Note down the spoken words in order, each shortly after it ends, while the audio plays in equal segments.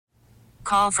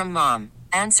Call from mom.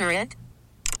 Answer it.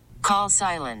 Call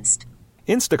silenced.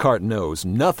 Instacart knows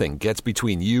nothing gets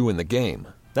between you and the game.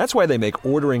 That's why they make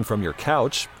ordering from your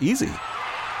couch easy.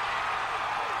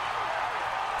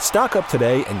 Stock up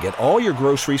today and get all your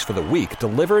groceries for the week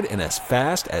delivered in as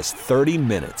fast as 30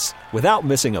 minutes without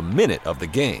missing a minute of the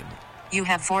game. You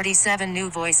have 47 new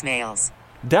voicemails.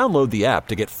 Download the app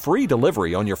to get free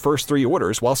delivery on your first 3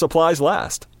 orders while supplies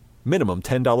last. Minimum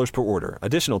 $10 per order.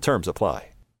 Additional terms apply.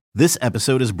 This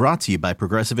episode is brought to you by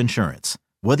Progressive Insurance.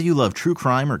 Whether you love true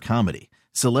crime or comedy,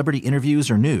 celebrity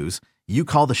interviews or news, you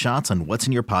call the shots on what's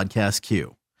in your podcast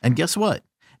queue. And guess what?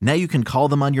 Now you can call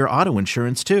them on your auto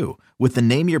insurance too with the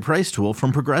Name Your Price tool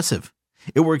from Progressive.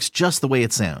 It works just the way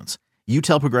it sounds. You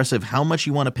tell Progressive how much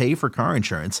you want to pay for car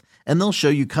insurance, and they'll show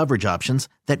you coverage options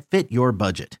that fit your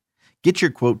budget. Get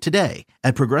your quote today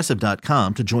at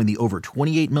Progressive.com to join the over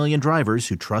 28 million drivers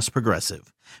who trust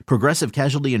Progressive. Progressive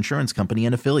Casualty Insurance Company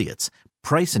and Affiliates.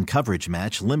 Price and coverage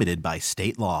match limited by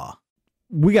state law.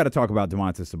 We got to talk about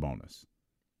Domantas Sabonis.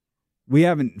 We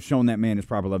haven't shown that man his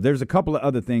proper love. There's a couple of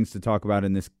other things to talk about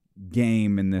in this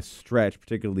game, in this stretch,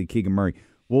 particularly Keegan Murray.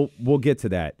 We'll get to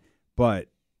that. But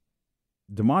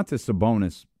Domantas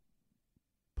Sabonis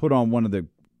put on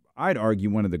I'd argue,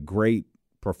 one of the great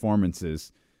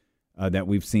performances that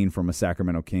we've seen from a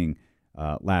Sacramento King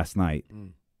last night.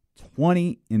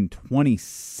 20 and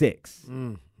 26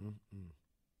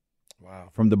 Wow.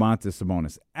 from Domantas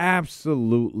Sabonis.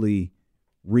 Absolutely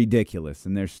ridiculous.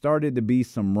 And there started to be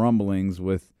some rumblings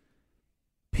with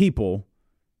people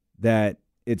that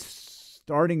it's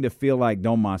starting to feel like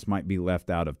Domas might be left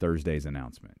out of Thursday's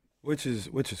announcement. Which is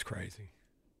crazy.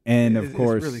 And, of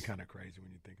course, it's really kind of crazy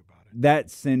when you think about it. That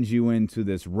sends you into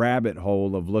this rabbit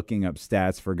hole of looking up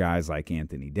stats for guys like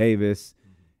Anthony Davis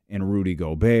and Rudy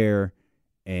Gobert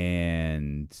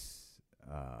and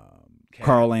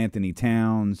Karl Anthony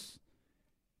Towns.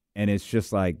 And it's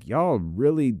just like, y'all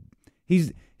really –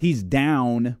 he's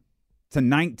down to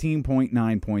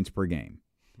 19.9 points per game.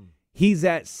 He's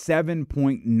at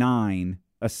 7.9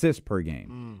 assists per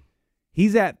game.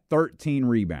 He's at 13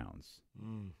 rebounds.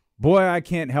 Boy, I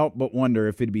can't help but wonder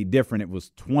if it'd be different. It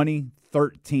was 20,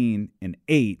 13, and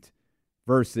 8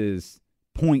 versus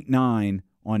 0.9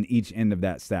 on each end of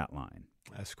that stat line.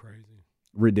 That's crazy.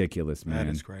 Ridiculous, man.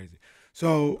 That is crazy.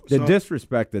 So the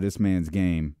disrespect of this man's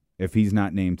game, if he's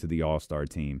not named to the All-Star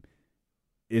team,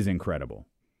 is incredible.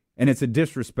 And it's a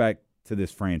disrespect to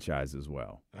this franchise as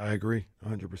well. I agree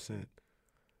 100%.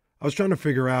 I was trying to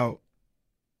figure out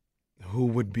who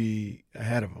would be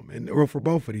ahead of him, or for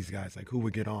both of these guys, like who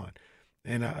would get on.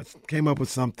 And I came up with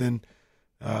something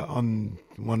on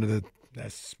one of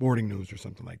that Sporting News or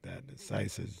something like that. The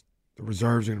site says the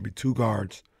reserves are going to be 2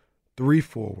 guards, 3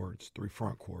 forwards, 3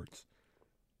 front courts,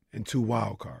 and 2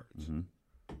 wild cards.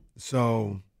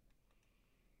 So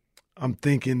I'm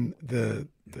thinking the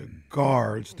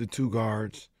guards, the 2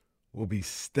 guards, will be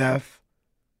Steph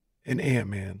and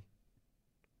Ant-Man.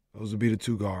 Those will be the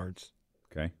 2 guards.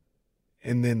 Okay.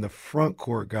 And then the front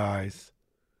court guys,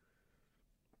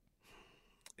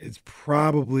 it's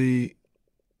probably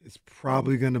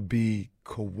going to be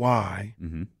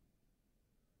Kawhi.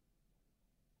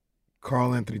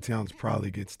 Karl Anthony Towns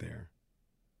probably gets there.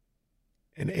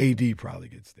 And AD probably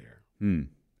gets there.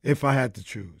 If I had to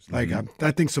choose. Like,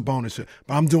 I think Sabonis should.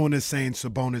 But I'm doing this saying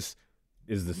Sabonis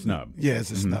is the snub. Yeah,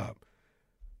 it's a snub.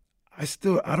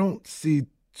 I don't see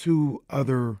 2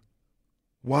 other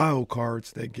wild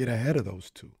cards that get ahead of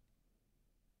those 2.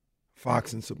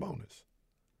 Fox and Sabonis.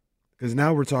 Because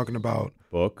now we're talking about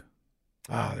Book.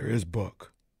 There is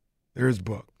Book. There is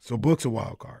Book. So Book's a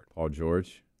wild card. Paul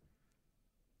George.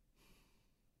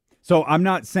 So I'm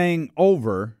not saying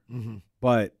over,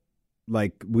 but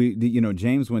like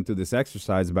James went through this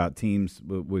exercise about teams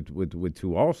with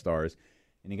 2 All-Stars,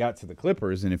 and he got to the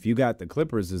Clippers. And if you got the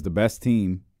Clippers as the best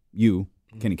team,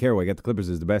 Kenny Caraway, got the Clippers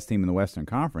as the best team in the Western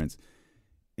Conference,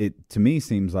 it to me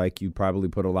seems like you probably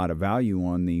put a lot of value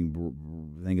on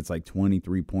I think it's like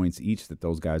 23 points each that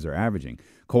those guys are averaging.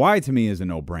 Kawhi to me is a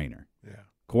no-brainer. Yeah.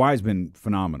 Kawhi's been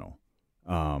phenomenal.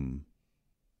 And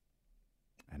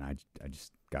I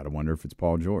just got to wonder if it's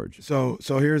Paul George. So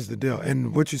here's the deal.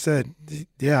 And what you said,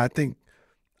 yeah, I think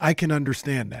I can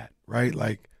understand that, right?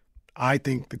 Like, I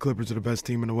think the Clippers are the best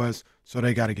team in the West, so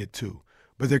they got to get 2.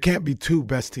 But there can't be 2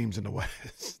 best teams in the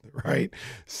West, right?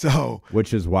 So,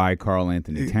 which is why Karl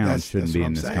Anthony Towns shouldn't be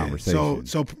in this conversation.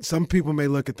 So some people may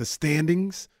look at the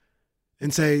standings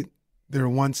and say they're a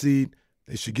 1 seed,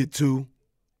 they should get 2.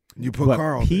 And you put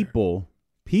Karl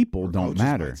People don't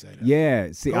matter. Yeah,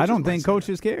 see, I don't think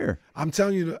coaches care. I'm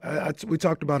telling you, we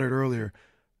talked about it earlier.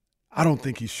 I don't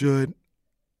think he should.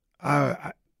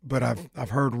 but I've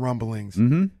heard rumblings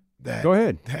that Go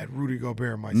ahead. that Rudy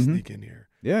Gobert might sneak in here.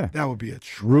 Yeah. That would be a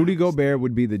travesty. Rudy Gobert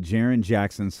would be the Jaren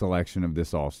Jackson selection of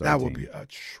this All-Star team. That would be a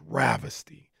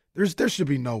travesty. There should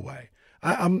be no way.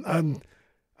 I ain't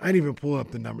even pull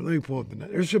up the number. Let me pull up the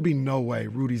number. There should be no way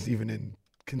Rudy's even in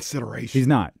consideration. He's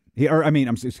not.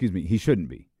 Excuse me. He shouldn't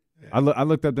be. Yeah. I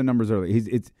looked up the numbers earlier.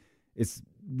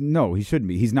 No, he shouldn't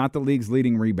be. He's not the league's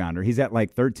leading rebounder. He's at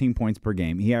like 13 points per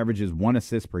game. He averages 1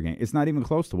 assist per game. It's not even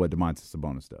close to what Domantas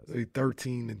Sabonis does.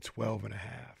 13 and 12 and a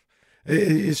half.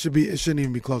 It shouldn't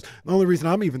even be close. The only reason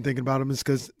I'm even thinking about him is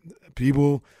because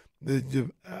people,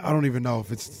 I don't even know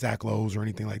if it's Zach Lowe's or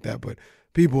anything like that, but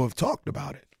people have talked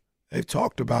about it. They've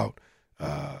talked about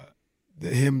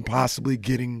him possibly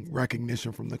getting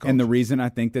recognition from the coach. And the reason I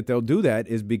think that they'll do that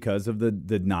is because of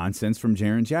the nonsense from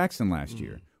Jaren Jackson last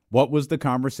year. What was the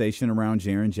conversation around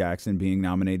Jaren Jackson being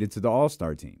nominated to the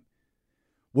All-Star team?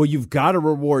 Well, you've got to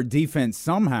reward defense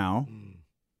somehow.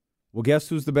 Well, guess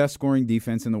who's the best scoring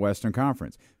defense in the Western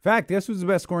Conference? In fact, guess who's the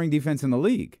best scoring defense in the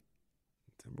league?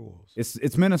 Timberwolves.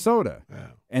 It's Minnesota. Yeah.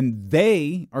 And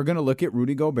they are going to look at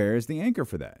Rudy Gobert as the anchor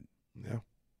for that.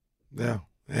 Yeah.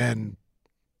 And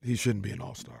he shouldn't be an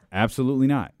all-star. Absolutely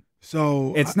not.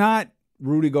 So it's not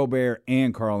Rudy Gobert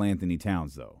and Karl Anthony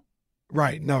Towns, though.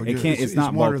 Right. No, it's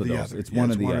not one both or of the those. other. It's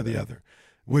one or the other,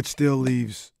 which still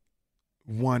leaves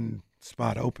one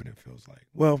spot open, it feels like.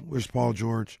 Well, there's Paul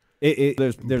George.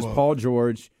 There's Paul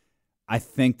George. I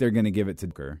think they're going to give it to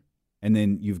Booker. And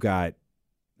then you've got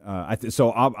I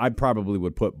probably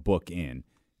would put Book in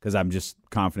because I'm just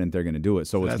confident they're going to do it.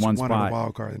 So it's that's one spot. spot. The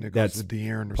wild card, and it goes to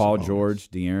De'Aaron or Paul Sabonis. George,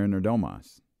 De'Aaron, or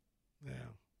Domas. Yeah.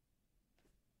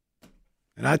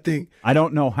 And I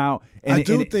don't know how. I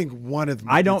think one of them.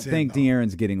 I don't think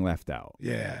De'Aaron's getting left out.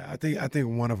 Yeah, I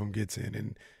think one of them gets in,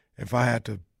 and if I had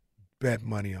to bet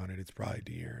money on it, it's probably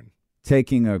De'Aaron.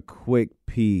 Taking a quick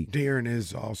peek. De'Aaron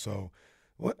is also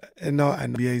what? And no,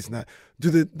 NBA's not.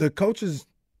 Do the coaches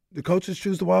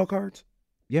choose the wild cards?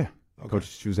 Yeah. Okay.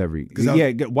 Coaches choose every.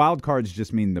 Yeah, wild cards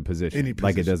just mean the position. Any position.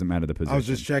 Like it doesn't matter the position. I was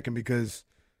just checking because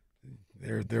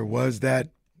there was that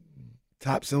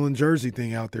top selling jersey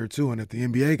thing out there too, and if the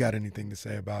NBA got anything to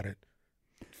say about it.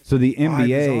 So the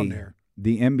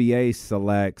NBA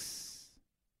selects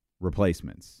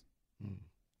replacements.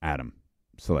 Adam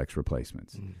selects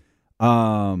replacements.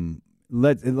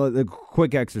 Let's a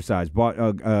quick exercise.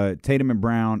 Tatum and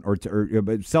Brown or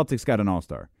Celtics got an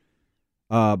all-star.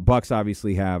 Bucks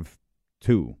obviously have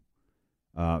 2.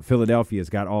 Philadelphia's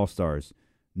got all-stars.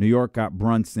 New York got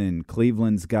Brunson.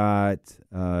 Cleveland's got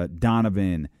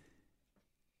Donovan.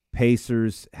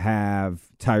 Pacers have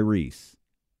Tyrese.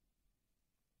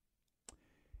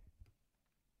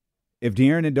 If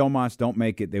De'Aaron and Domas don't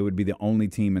make it, they would be the only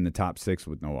team in the top 6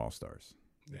 with no all-stars.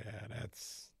 Yeah,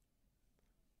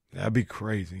 that'd be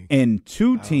crazy. And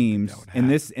 2 teams in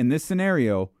this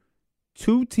scenario,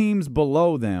 2 teams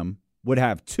below them would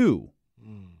have 2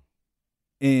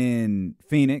 in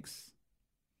Phoenix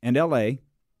and LA.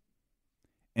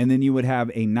 And then you would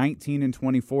have a 19 and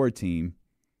 24 team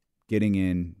getting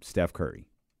in Steph Curry.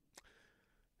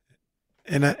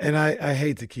 And I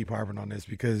hate to keep harping on this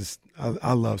because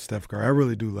I love Steph Curry. I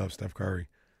really do love Steph Curry.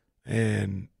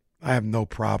 And I have no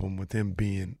problem with him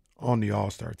being on the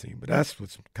All-Star team. But that's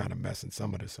what's kind of messing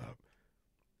some of this up.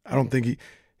 I don't think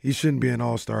he shouldn't be an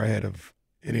All-Star ahead of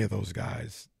any of those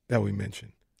guys that we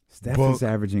mentioned. Steph is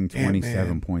averaging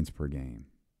 27 points per game.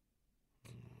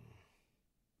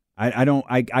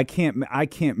 I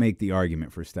can't make the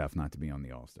argument for Steph not to be on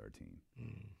the All-Star team.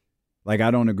 Like,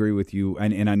 I don't agree with you,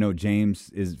 and I know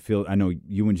I know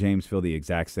you and James feel the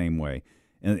exact same way.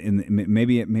 And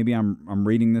maybe I'm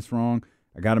reading this wrong.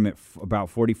 I got him at about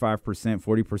 45%,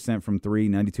 40% from 3,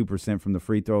 92% from the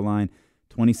free throw line,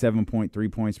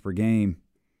 27.3 points per game,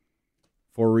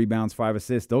 4 rebounds, 5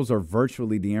 assists. Those are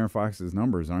virtually De'Aaron Fox's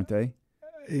numbers, aren't they?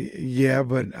 Yeah,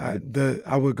 but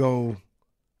I would go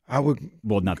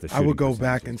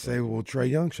back and say, well,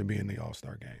 Trae Young should be in the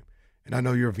All-Star game, and I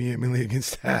know you're vehemently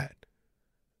against that.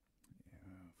 If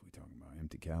we're talking about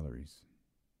empty calories,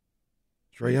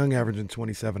 Trae Young averaging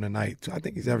 27 a night. I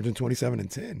think he's averaging 27 and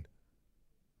 10.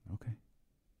 Okay.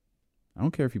 I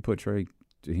don't care if you put Trae.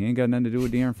 He ain't got nothing to do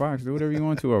with De'Aaron Fox. Do whatever you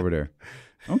want to over there.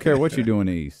 I don't care what you do in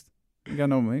the East. You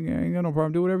ain't got no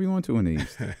problem. Do whatever you want to in the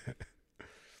East.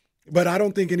 But I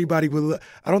don't think anybody will.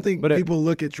 I don't think people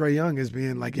look at Trae Young as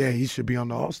being like, yeah, he should be on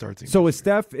the All-Star team. So is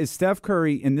Steph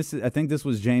Curry? And I think this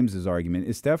was James's argument.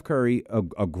 Is Steph Curry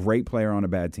a great player on a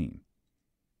bad team?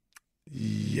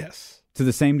 Yes. To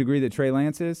the same degree that Trey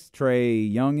Lance is. Trae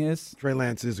Young is. Trey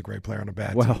Lance is a great player on a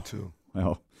bad team too.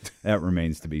 Well, that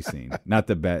remains to be seen. Not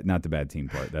the bad team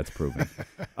part. That's proven.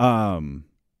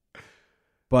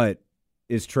 But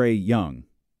is Trae Young?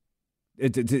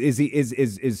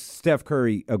 Is Steph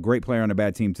Curry a great player on a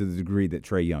bad team to the degree that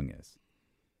Trae Young is?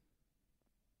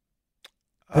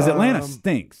 Because Atlanta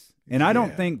stinks, and I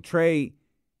don't think Trae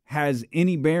has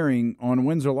any bearing on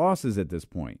wins or losses at this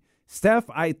point. Steph,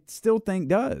 I still think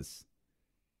does.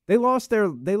 They lost their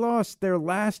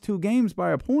last 2 games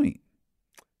by a point.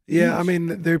 Yeah, I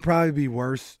mean, they'd probably be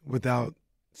worse without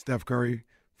Steph Curry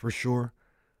for sure,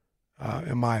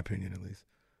 in my opinion at least.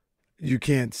 You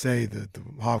can't say that the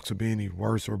Hawks would be any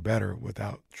worse or better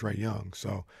without Trae Young.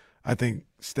 So I think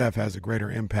Steph has a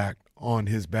greater impact on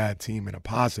his bad team in a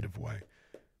positive way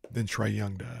than Trae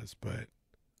Young does. But,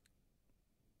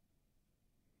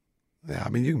 yeah, I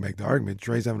mean, you can make the argument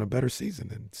Trae's having a better season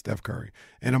than Steph Curry.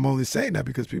 And I'm only saying that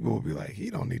because people will be like, he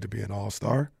don't need to be an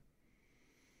all-star.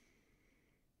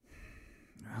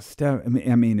 Steph,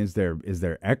 I mean, is there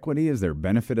equity? Is there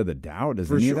benefit of the doubt? Does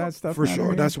any of that stuff for matter sure?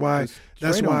 here? That's why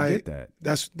Get that.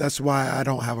 That's why I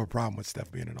don't have a problem with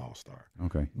Steph being an all-star.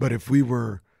 Okay, but if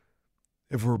we're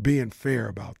being fair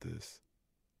about this,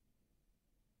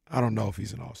 I don't know if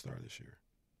he's an all-star this year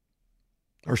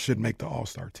or should make the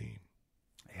all-star team.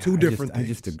 Yeah, Two different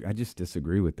things. I just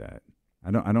disagree with that.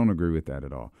 I don't agree with that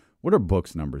at all. What are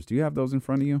Book's numbers? Do you have those in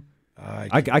front of you?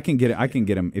 I can get it. I can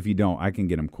get him. If you don't, I can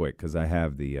get him quick because I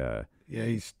have the. Yeah,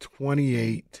 he's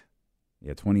 28.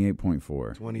 Yeah,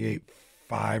 28.4. 28,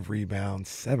 5 rebounds,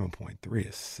 7.3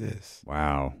 assists.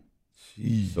 Wow.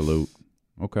 Jeez. Salute.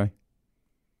 Okay.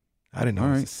 I didn't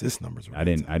know his assist numbers were. I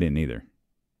didn't either.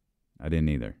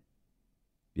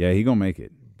 Yeah, he gonna make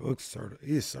it. Book's certified.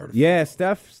 He is certified. Yeah,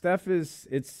 Steph is.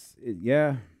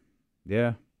 Yeah.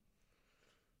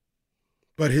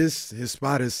 But his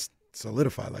spot is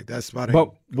solidified. Like that spot ain't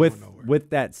but going nowhere. With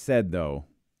that said, though,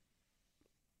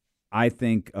 I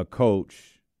think a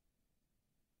coach,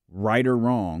 right or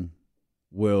wrong,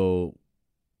 will.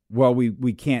 Well,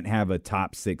 we can't have a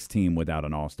top 6 team without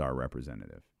an all-star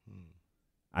representative.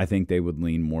 I think they would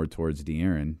lean more towards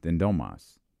De'Aaron than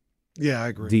Domas. Yeah, I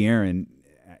agree. De'Aaron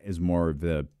is more of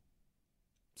the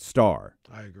star.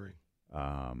 I agree.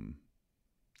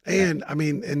 And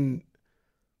I'm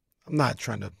not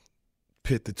trying to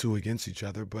pit the two against each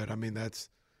other, but I mean that's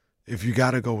if you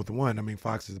got to go with one. I mean,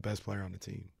 Fox is the best player on the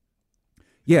team.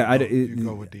 Yeah, you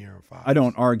go with De'Aaron Fox. I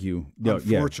don't argue.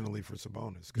 Unfortunately for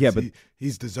Sabonis, but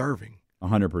he's deserving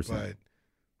 100%. But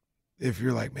if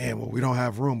you're like, man, well, we don't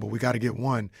have room, but we got to get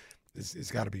one,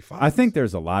 it's got to be Fox. I think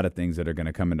there's a lot of things that are going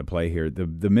to come into play here.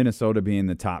 The Minnesota being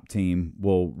the top team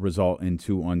will result in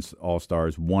 2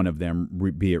 all-stars. One of them,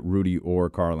 be it Rudy or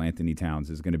Karl Anthony Towns,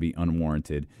 is going to be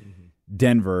unwarranted. Mm-hmm.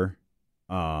 Denver,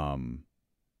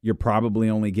 you're probably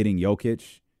only getting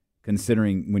Jokic,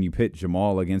 considering when you pit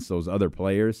Jamal against those other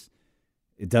players,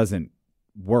 it doesn't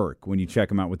work. When you check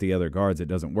them out with the other guards, it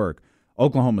doesn't work.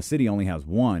 Oklahoma City only has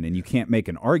 1, and you can't make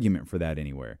an argument for that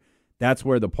anywhere. That's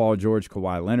where the Paul George,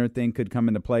 Kawhi Leonard thing could come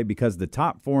into play because the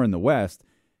top 4 in the West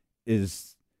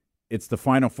it's the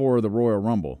Final 4 of the Royal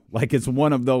Rumble. Like it's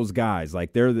one of those guys.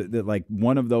 Like they're like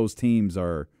one of those teams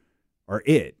are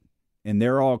it, and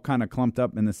they're all kind of clumped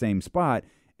up in the same spot.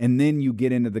 And then you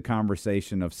get into the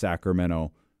conversation of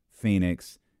Sacramento,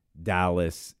 Phoenix,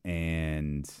 Dallas,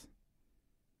 and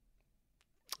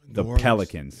the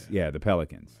Pelicans. Yeah, the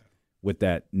Pelicans. With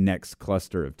that next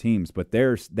cluster of teams. But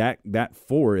there's that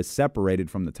 4 is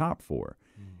separated from the top 4.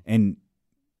 And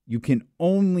you can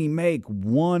only make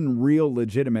one real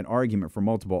legitimate argument for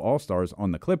multiple All-Stars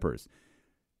on the Clippers.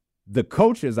 The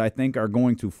coaches, I think, are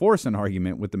going to force an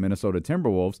argument with the Minnesota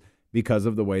Timberwolves because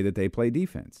of the way that they play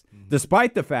defense.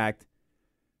 Despite the fact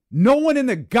no one in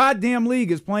the goddamn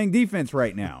league is playing defense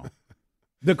right now.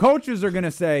 The coaches are going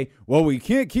to say, well, we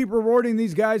can't keep rewarding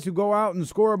these guys who go out and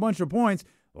score a bunch of points.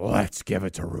 Let's give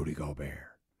it to Rudy Gobert.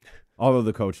 Although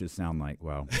the coaches sound like,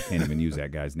 well, can't even use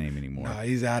that guy's name anymore. No,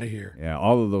 he's out of here. Yeah,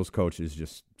 all of those coaches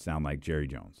just sound like Jerry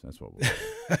Jones. That's what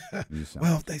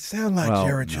well, if they sound like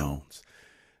Jerry Jones,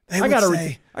 they I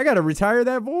gotta retire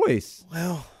that voice.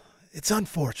 Well, it's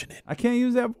unfortunate. I can't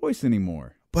use that voice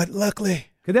anymore. But luckily,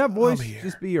 could that voice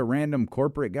just be a random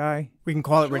corporate guy? We can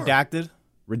call it redacted.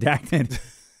 Redacted.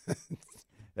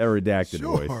 That redacted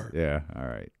Sure. voice. Yeah, all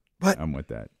right. But I'm with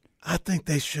that. I think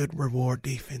they should reward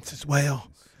defense as well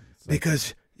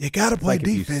because you got to play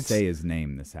defense. If you say his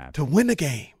name, this happens. To win the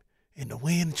game and to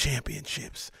win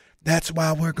championships. That's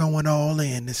why we're going all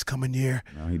in this coming year.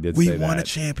 No, he did we say won that. A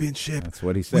championship. That's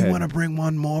what he said. We want to bring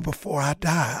one more before I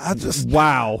die. I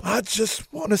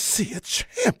just want to see a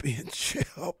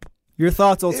championship. Your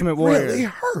thoughts, Ultimate Warrior. It really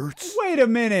hurts. Wait a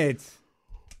minute.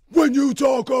 When you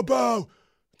talk about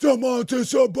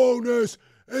Domantas Sabonis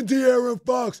and De'Aaron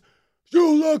Fox,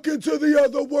 You look into the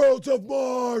other worlds of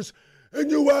Mars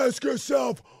and you ask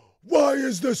yourself, why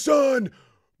is the sun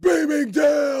beaming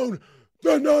down?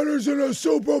 The Niners in a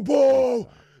Super Bowl.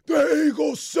 The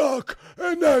Eagles suck,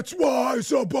 and that's why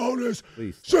Sabonis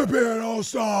should be an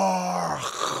all-star.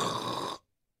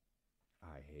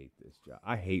 I hate this job.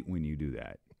 I hate when you do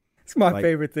that. It's my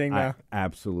favorite thing now. I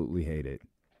absolutely hate it.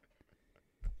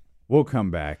 We'll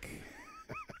come back.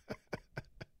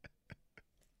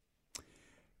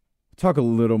 Talk a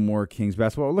little more Kings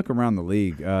basketball. Look around the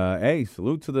league. Hey,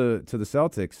 salute to the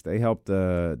Celtics. They helped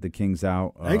the Kings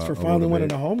out. Thanks for finally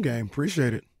winning a home game.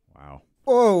 Appreciate it. Wow.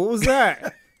 Whoa, what was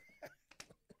that?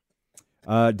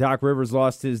 Doc Rivers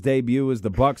lost his debut as the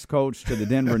Bucks coach to the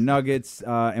Denver Nuggets,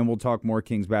 and we'll talk more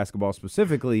Kings basketball,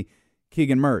 specifically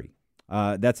Keegan Murray.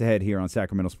 That's ahead here on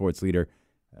Sacramento Sports Leader,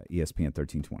 ESPN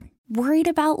 1320. Worried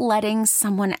about letting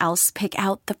someone else pick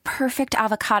out the perfect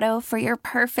avocado for your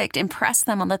perfect impress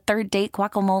them on the third date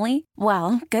guacamole?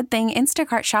 Well, good thing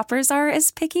Instacart shoppers are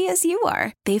as picky as you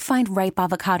are. They find ripe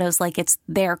avocados like it's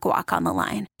their guac on the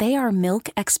line. They are milk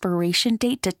expiration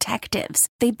date detectives.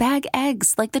 They bag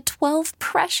eggs like the 12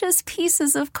 precious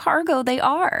pieces of cargo they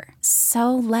are.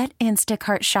 So let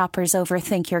Instacart shoppers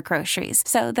overthink your groceries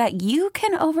so that you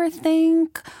can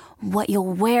overthink what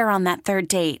you'll wear on that third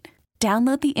date.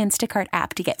 Download the Instacart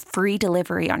app to get free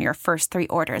delivery on your first 3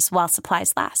 orders while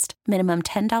supplies last. Minimum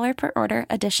 $10 per order.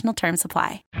 Additional terms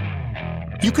apply.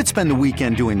 You could spend the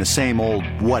weekend doing the same old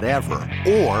whatever,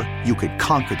 or you could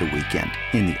conquer the weekend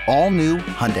in the all-new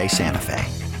Hyundai Santa Fe.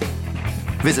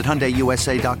 Visit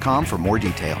HyundaiUSA.com for more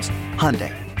details.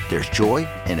 Hyundai, there's joy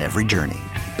in every journey.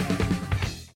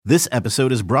 This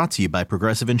episode is brought to you by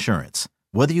Progressive Insurance.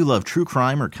 Whether you love true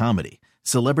crime or comedy,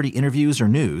 celebrity interviews or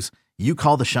news, you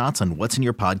call the shots on what's in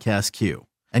your podcast queue.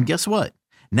 And guess what?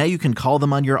 Now you can call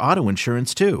them on your auto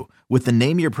insurance too with the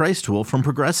Name Your Price tool from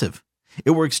Progressive.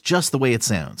 It works just the way it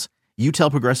sounds. You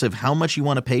tell Progressive how much you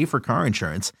want to pay for car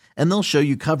insurance, and they'll show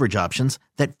you coverage options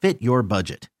that fit your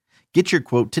budget. Get your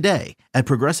quote today at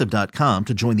Progressive.com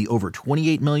to join the over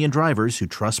 28 million drivers who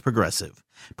trust Progressive.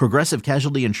 Progressive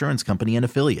Casualty Insurance Company and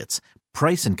Affiliates.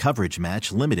 Price and coverage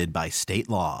match limited by state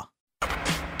law.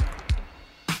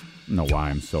 I don't know why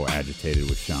I'm so agitated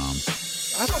with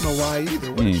Shams. I don't know why either.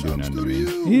 What He did ain't do Shams nothing do to to me.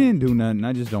 you? He didn't do nothing.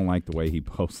 I just don't like the way he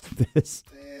posted this.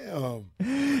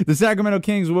 Damn. The Sacramento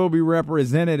Kings will be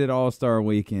represented at All-Star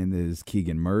Weekend as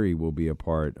Keegan Murray will be a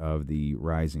part of the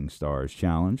Rising Stars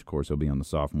Challenge. Of course, he'll be on the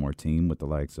sophomore team with the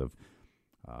likes of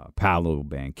Paolo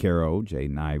Banchero,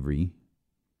 Jaden Ivory,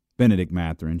 Benedict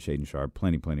Mathurin, Shaden Sharp,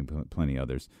 plenty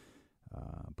others.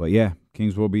 But yeah,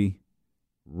 Kings will be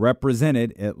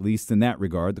represented, at least in that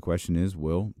regard. The question is,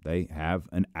 will they have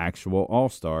an actual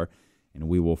All-Star? And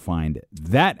we will find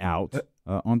that out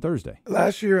on Thursday.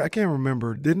 Last year, I can't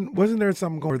remember. Wasn't there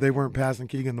something going where they weren't passing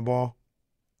Keegan the ball?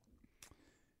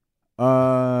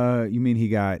 You mean he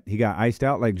got iced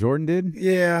out like Jordan did?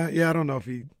 Yeah. I don't know if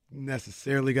he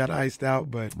necessarily got iced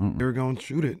out, but they were going to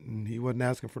shoot it, and he wasn't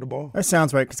asking for the ball. That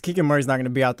sounds right, because Keegan Murray's not going to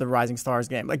be out the Rising Stars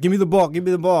game. Like, give me the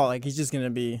ball. Like, he's just going to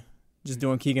be just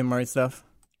doing Keegan Murray stuff.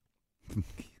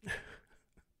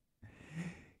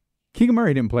 Keegan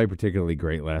Murray didn't play particularly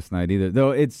great last night either.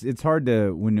 Though it's hard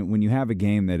to when you have a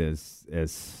game that is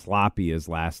as sloppy as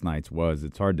last night's was,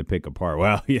 it's hard to pick apart.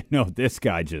 Well, this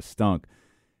guy just stunk.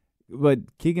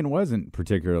 But Keegan wasn't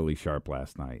particularly sharp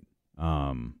last night.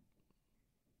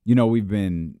 We've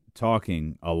been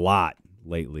talking a lot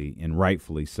lately, and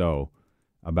rightfully so,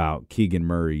 about Keegan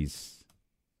Murray's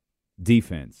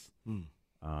defense.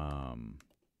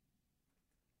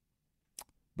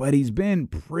 But he's been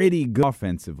pretty good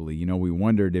offensively. We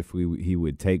wondered if he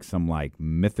would take some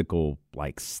mythical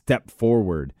step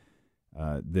forward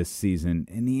this season,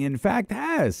 and he in fact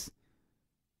has.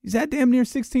 He's at damn near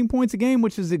 16 points a game,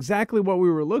 which is exactly what we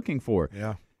were looking for.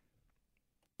 Yeah.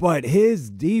 But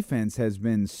his defense has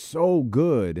been so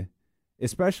good,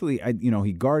 especially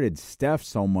he guarded Steph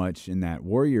so much in that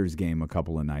Warriors game a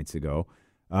couple of nights ago.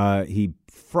 He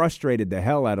frustrated the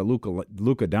hell out of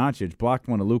Luka Doncic, blocked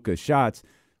one of Luka's shots.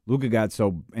 Luka got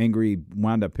so angry,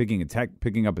 wound up picking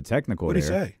up a technical. What did he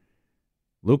say?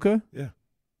 Luka? Yeah.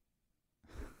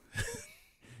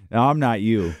 No, I'm not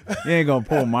you. You ain't gonna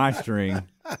pull my string.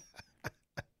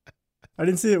 I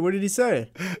didn't see it. What did he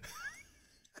say?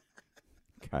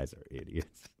 Guys are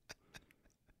idiots.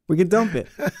 We can dump it.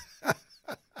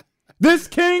 This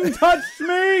king touched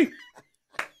me.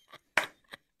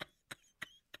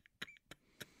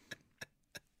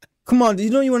 Come on,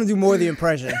 you want to do more of the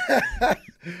impression.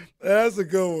 That's a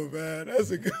good one, man.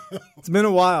 That's a good one. It's been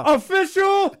a while.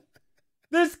 Official,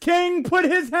 this king put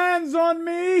his hands on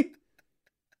me.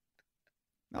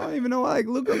 I don't even know. Like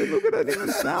Luka doesn't even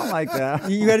sound like that.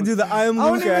 You got to do the I am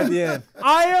Luka at the end.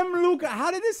 I am Luka.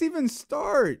 How did this even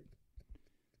start?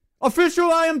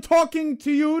 Official, I am talking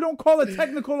to you. Don't call it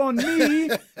technical on me.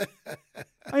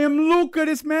 I am Luka.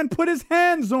 This man put his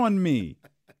hands on me.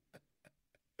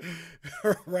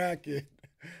 Racket.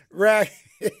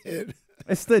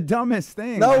 It's the dumbest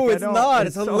thing. No, it's not.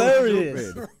 It's so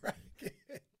hilarious.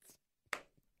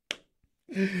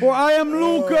 For I am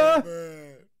Luka.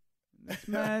 This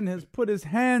man has put his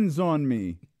hands on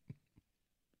me.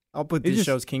 I'll put this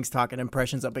show's Kings talking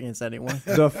impressions up against anyone.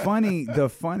 The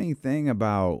funny thing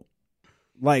about,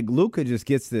 like, Luka just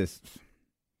gets this.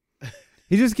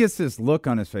 He just gets this look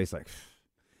on his face, like,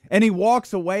 and he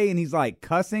walks away and he's like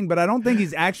cussing, but I don't think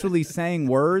he's actually saying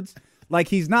words. Like,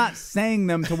 he's not saying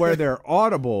them to where they're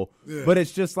audible, but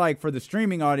it's just like for the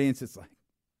streaming audience, it's like.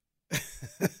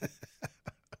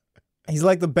 He's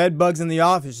like the bed bugs in the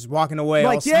office, just walking away.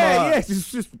 Like, all smart.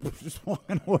 just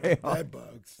walking away. Bed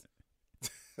bugs.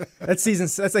 That's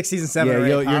like season 7 or 8.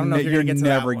 You're I don't know if you're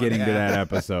never getting to that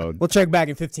episode. We'll check back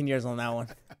in 15 years on that one.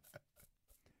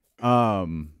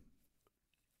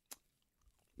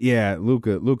 Yeah,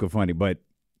 Luka funny, but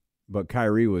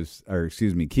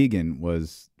Keegan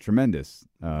was tremendous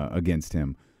against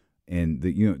him,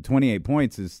 and 28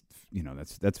 points is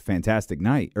that's a fantastic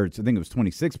night. Or I think it was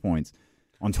 26 points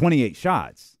on 28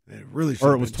 shots. It really should,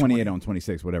 or it was 28 on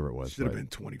 26, whatever it was. Should have been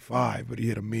 25, but he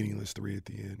hit a meaningless 3 at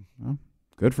the end. Well,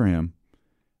 good for him.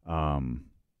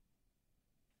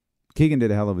 Keegan did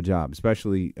a hell of a job,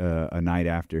 especially a night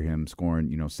after him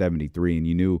scoring 73, and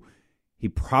you knew he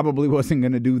probably wasn't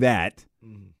going to do that.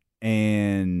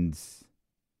 And he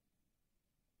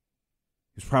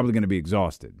was probably going to be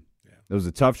exhausted. Yeah. That was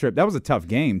a tough trip. That was a tough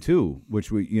game too,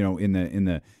 which we, in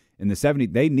the 70,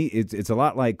 they need it's a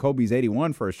lot like Kobe's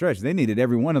 81 for a stretch. They needed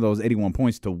every one of those 81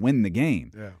 points to win the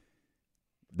game. Yeah.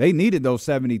 They needed those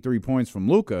 73 points from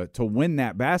Luka to win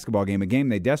that basketball game, a game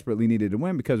they desperately needed to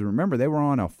win because remember they were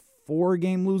on a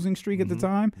 4-game losing streak at the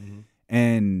time. Mm-hmm.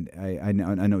 And I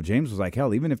know James was like,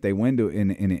 hell, even if they win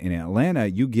in Atlanta,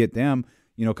 you get them,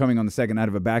 coming on the second night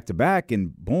of a back-to-back,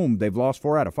 and boom, they've lost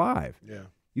 4 out of 5. Yeah.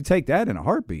 You take that in a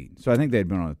heartbeat. So I think they'd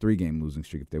been on a 3-game losing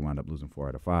streak if they wound up losing 4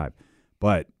 out of 5.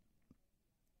 But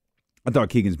I thought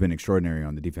Keegan's been extraordinary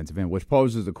on the defensive end, which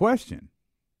poses a question.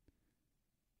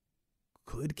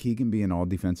 Could Keegan be an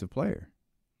all-defensive player?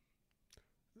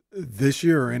 This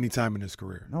year or any time in his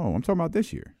career? No, I'm talking about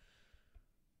this year.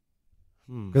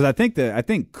 Because I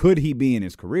think could he be in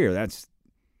his career? I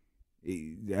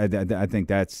think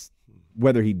that's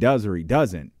whether he does or he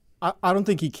doesn't. I don't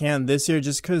think he can this year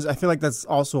just because I feel like that's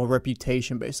also a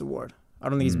reputation-based award. I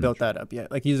don't think he's built that up yet.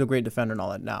 Like, he's a great defender and all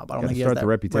that now, but I don't think he has that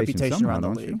reputation somehow, around the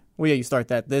league. You? Well, yeah, you start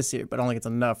that this year, but I don't think it's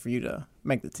enough for you to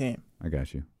make the team. I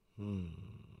got you.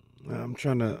 I'm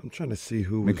trying to see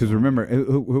who. Because remember,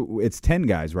 it's 10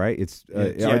 guys, right? It's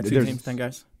 2 teams, 10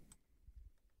 guys.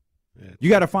 Yeah, you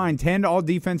got to find 10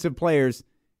 all-defensive players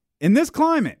in this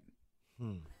climate.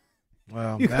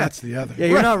 Well, that's the other. Yeah,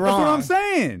 you're not wrong.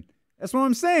 That's what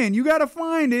I'm saying. You got to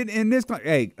find it in this climate.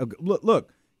 Hey,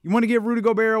 look. You want to give Rudy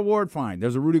Gobert award? Fine.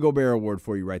 There's a Rudy Gobert award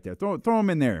for you right there. Throw him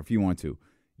in there if you want to.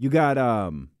 You got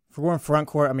For going front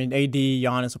court, I mean, AD,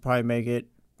 Giannis will probably make it.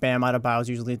 Bam Adebayo's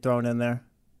usually thrown in there.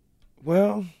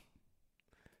 Well,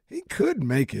 he could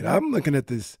make it. I'm looking at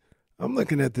this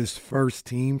first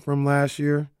team from last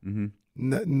year. Mm-hmm.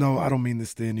 No, I don't mean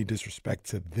this to any disrespect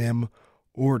to them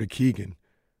or to Keegan.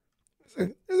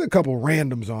 There's a couple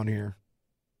randoms on here.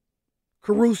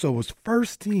 Caruso was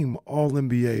first team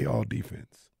All-NBA,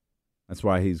 All-Defense. That's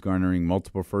why he's garnering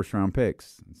multiple first-round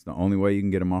picks. It's the only way you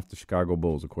can get him off the Chicago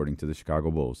Bulls, according to the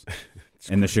Chicago Bulls,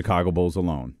 and the Chicago Bulls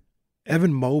alone.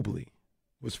 Evan Mobley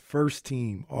was first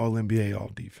team All-NBA,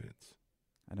 All-Defense.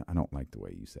 I don't like the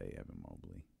way you say Evan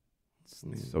Mobley.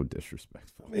 It's so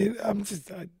disrespectful. I mean, it's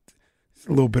a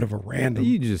little bit of a random.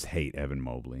 You just hate Evan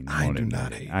Mobley. I do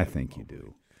not hate. I think you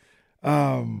do.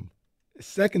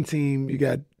 Second team, you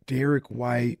got Derek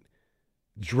White.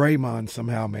 Draymond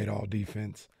somehow made all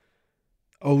defense.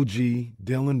 OG,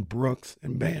 Dylan Brooks,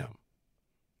 and Bam.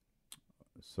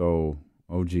 So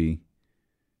OG,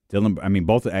 Dylan. I mean,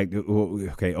 both.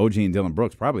 Okay, OG and Dylan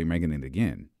Brooks probably making it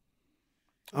again.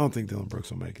 I don't think Dylan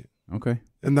Brooks will make it. Okay.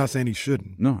 I'm not saying he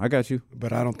shouldn't. No, I got you.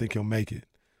 But I don't think he'll make it.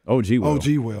 OG will.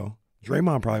 OG will.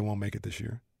 Draymond probably won't make it this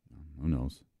year. Who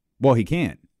knows? Well, he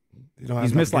can't.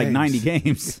 He's missed like 90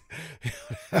 games. He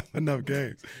don't have enough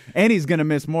games. And he's going to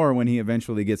miss more when he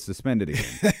eventually gets suspended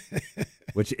again,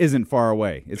 which isn't far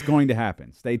away. It's going to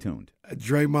happen. Stay tuned.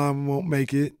 Draymond won't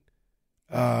make it.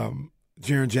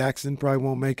 Jaren Jackson probably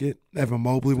won't make it. Evan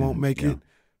Mobley won't make it.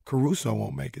 Caruso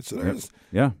won't make it. So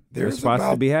there's spots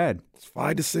to be had.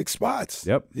 5 to 6 spots.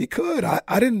 Yep, he could.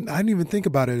 I didn't even think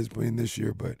about it as being this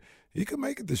year, but he could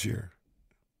make it this year.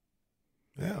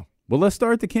 Yeah. Well, let's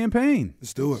start the campaign.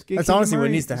 Let's do it. That's honestly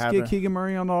what needs to happen. Let's get Keegan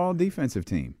Murray on the all-defensive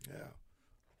team. Yeah.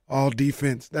 All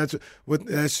defense. That's what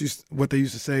they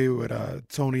used to say with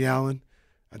Tony Allen.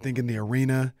 I think in the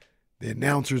arena, the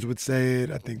announcers would say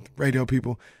it. I think the radio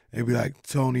people, they'd be like,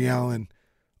 Tony Allen,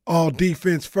 all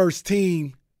defense, first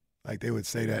team. Like they would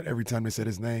say that every time they said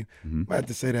his name. Mm-hmm. Might have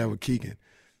to say that with Keegan.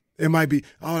 It might be,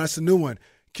 that's a new one.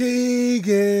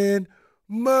 Keegan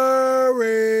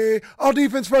Murray, all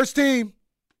defense, first team.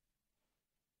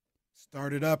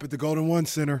 Started up at the Golden One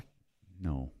Center.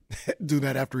 No. Do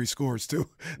that after he scores, too.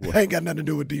 That ain't got nothing to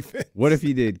do with defense. What if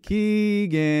he did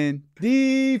Keegan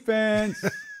defense?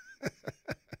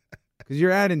 Because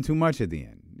you're adding too much at the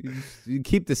end. You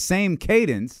keep the same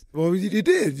cadence. Well, you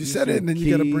did. You said it, and then you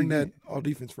got to bring that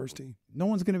all-defense first team. No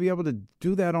one's going to be able to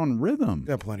do that on rhythm. You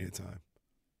got plenty of time.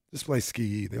 Just play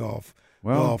ski. They all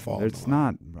fall. It's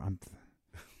not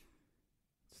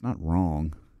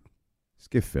wrong. Let's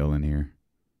get Phil in here.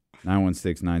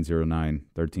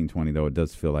 916-909-1320, though it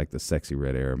does feel like the sexy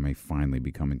red era may finally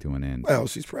be coming to an end. Well,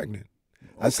 she's pregnant.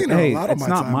 I've seen her a lot of my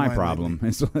time. It's not my problem,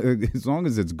 as long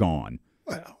as it's gone.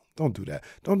 Well, don't do that.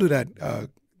 Don't do that,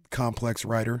 complex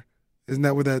writer. Isn't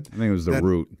that what that? I think it was the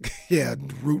Root. Yeah,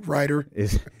 Root writer.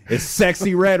 Is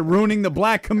sexy red ruining the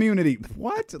black community?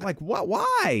 What? Like, what?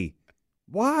 Why?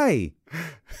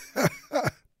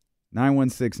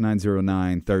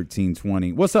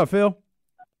 916-909-1320. What's up, Phil?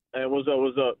 Hey, what's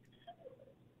up?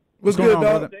 What's good,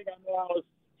 dog? I think I know I was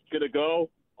going to go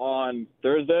on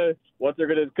Thursday. What they're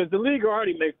going to – because the league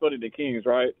already makes fun of the Kings,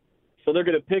 right? So they're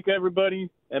going to pick everybody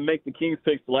and make the Kings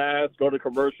picks last, go to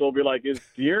commercial, be like, is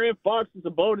De'Aaron Fox and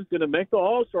Sabonis going to make the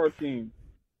All-Star team?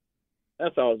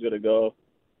 That's how it's going to go.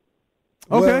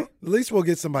 Okay. Well, at least we'll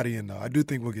get somebody in, though. I do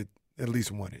think we'll get at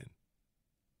least one in.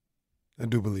 I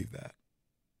do believe that.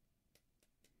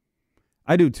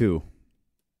 I do, too.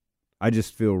 I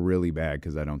just feel really bad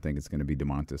because I don't think it's going to be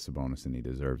Domantas Sabonis, and he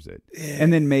deserves it. Yeah.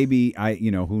 And then maybe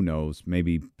who knows?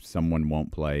 Maybe someone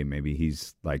won't play. Maybe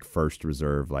he's like first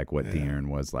reserve, like what De'Aaron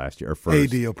was last year. Or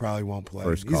first, AD probably won't play.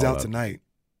 He's out tonight.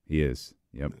 He is.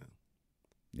 Yep.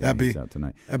 Yeah, he's out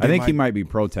tonight. I think he might be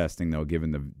protesting though,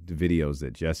 given the videos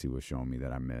that Jesse was showing me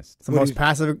that I missed. It's the most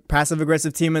passive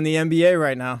aggressive team in the NBA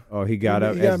right now. Oh, he got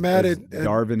up. He got mad at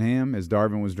Darvin Ham as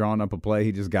Darvin was drawing up a play.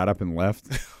 He just got up and left.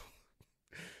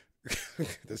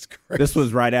 That's crazy. This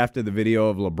was right after the video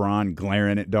of LeBron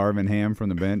glaring at Darvin Ham from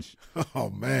the bench.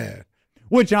 Oh man!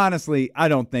 Which honestly, I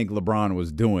don't think LeBron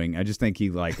was doing. I just think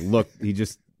he looked. He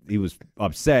was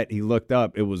upset. He looked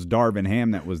up. It was Darvin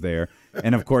Ham that was there,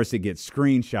 and of course it gets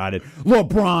screenshotted.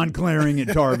 LeBron glaring at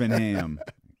Darvin Ham.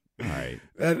 All right,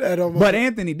 but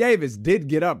Anthony Davis did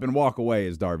get up and walk away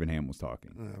as Darvin Ham was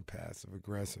talking. Passive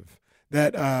aggressive.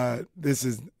 That this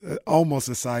is almost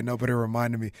a side note, but it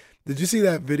reminded me. Did you see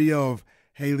that video of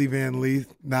Haley Van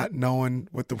Leith not knowing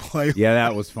what to play? Yeah,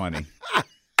 that was funny.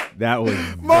 That was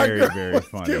very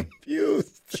funny.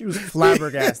 Confused. She was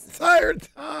flabbergasted the entire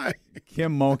time.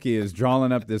 Kim Mulkey is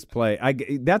drawing up this play.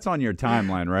 That's on your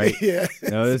timeline, right? Yeah.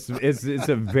 No, it's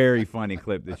a very funny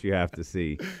clip that you have to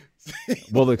see.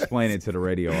 We'll explain it to the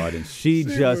radio audience. She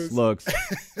just looks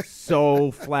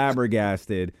so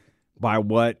flabbergasted by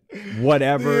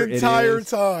whatever the entire it is.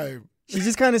 time. She's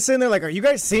just kind of sitting there like, are you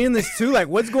guys seeing this too? Like,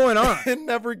 what's going on? It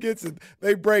never gets it.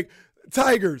 They break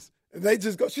Tigers, and they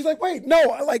just go. She's like, wait,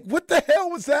 no. Like, what the hell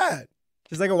was that?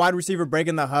 Just like a wide receiver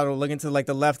breaking the huddle, looking to like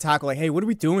the left tackle, like, hey, what are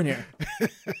we doing here?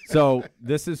 So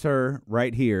this is her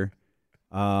right here.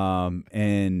 And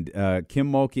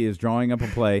Kim Mulkey is drawing up a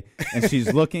play, and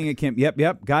she's looking at Kim.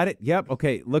 Yep, got it. Yep,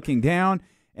 okay, looking down.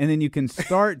 And then you can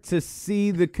start to see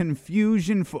the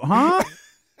confusion. Huh?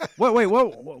 Wait,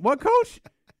 what, Coach?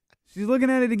 She's looking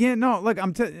at it again. No, look,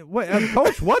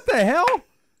 Coach, what the hell?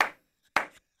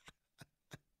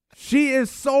 She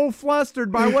is so flustered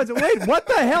by what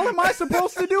the hell am I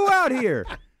supposed to do out here?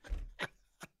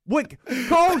 What,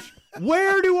 Coach,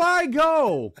 where do I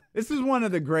go? This is one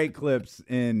of the great clips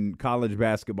in college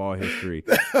basketball history.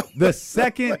 The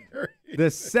second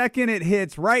it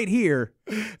hits right here,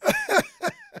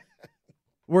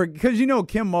 because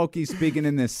Kim Mulkey's speaking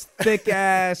in this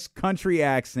thick-ass country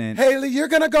accent. Haley, you're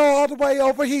going to go all the way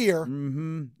over here.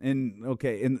 Mm-hmm.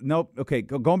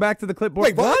 Going back to the clipboard.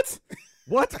 Wait, what?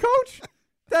 What, Coach?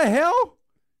 The hell?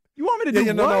 You want me to do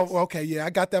what? No, okay, yeah, I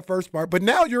got that first part. But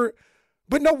now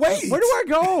but no, wait. Where do I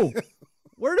go?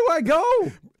 Where do I go?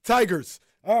 Tigers.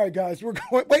 All right, guys, we're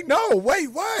going. Wait, no,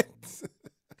 wait, what?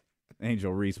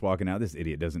 Angel Reese walking out. This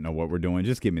idiot doesn't know what we're doing.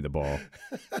 Just give me the ball.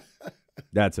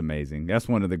 That's amazing. That's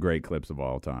one of the great clips of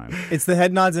all time. It's the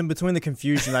head nods in between the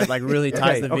confusion that like really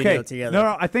ties the video together.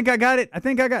 No, I think I got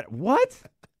it. What?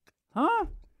 Huh?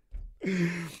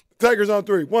 Tigers on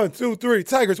 3. 1, 2, 3.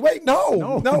 Tigers. Wait,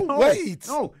 no, wait.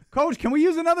 No, Coach, can we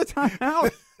use another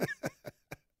timeout?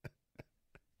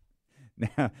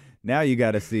 Now you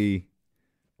got to see.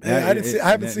 I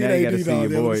haven't seen AD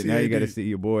though. Now you got to see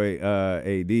your boy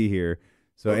AD here.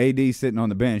 So AD sitting on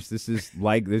the bench. This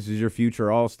is your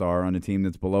future All-Star on a team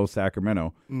that's below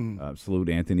Sacramento. Salute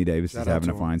Anthony Davis. He's having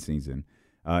a fine season.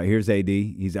 Here's AD.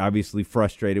 He's obviously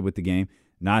frustrated with the game,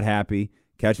 not happy,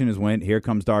 catching his wind. Here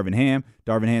comes Darvin Ham.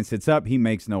 Darvin Ham sits up. He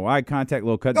makes no eye contact.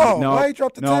 Little cut. No, why he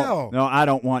dropped the towel? No, I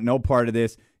don't want no part of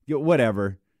this.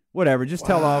 Whatever. Just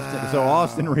tell Austin. So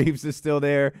Austin Reeves is still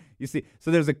there. You see,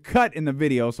 so there's a cut in the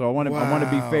video. So I want to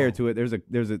be fair to it. There's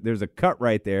a cut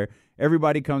right there.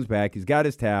 Everybody comes back. He's got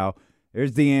his towel.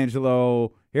 There's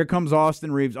D'Angelo. Here comes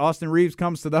Austin Reeves. Austin Reeves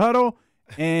comes to the huddle,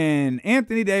 and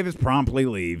Anthony Davis promptly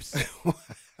leaves.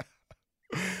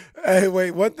 Hey,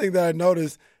 wait. One thing that I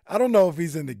noticed, I don't know if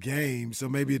he's in the game, so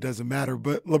maybe it doesn't matter,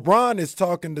 but LeBron is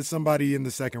talking to somebody in the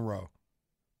second row.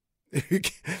 If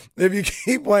you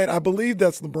keep playing, I believe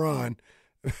that's LeBron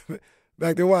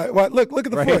back there. Why? Look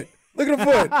at the foot. Look at the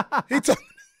foot. He talking.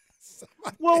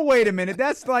 Well, wait a minute.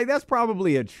 That's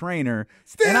probably a trainer.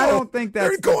 Still, and I don't think that's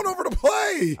they're going over the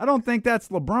play. I don't think that's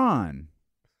LeBron.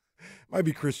 Might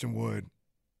be Christian Wood.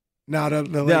 No,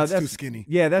 the leg's too skinny.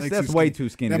 Yeah, that's way too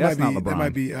skinny. That's not LeBron. That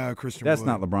might be Christian Wood. That's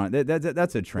not LeBron.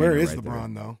 That's a trainer. Where is right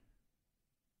LeBron, there. though?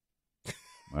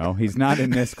 Well, he's not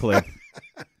in this clip.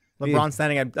 LeBron's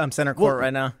standing at center court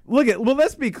right now.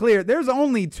 Let's be clear. There's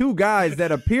only two guys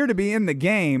that appear to be in the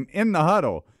game in the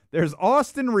huddle. There's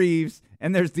Austin Reeves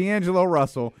and there's D'Angelo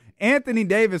Russell. Anthony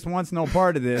Davis wants no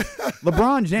part of this.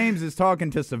 LeBron James is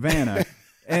talking to Savannah,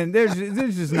 and they're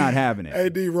just not having it.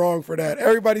 AD wrong for that.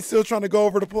 Everybody's still trying to go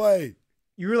over the play.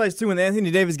 You realize, too, when Anthony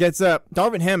Davis gets up,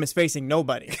 Darvin Ham is facing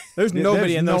nobody. There's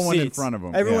nobody in those seats. In front of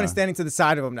him. Everyone is standing to the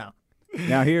side of him now.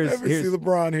 Now here's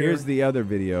LeBron here. Here's the other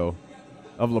video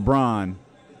of LeBron.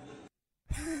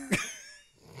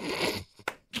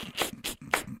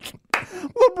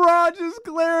 LeBron just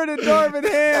glared at Darvin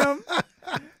Ham.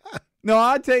 No,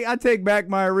 I take back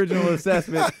my original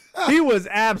assessment. He was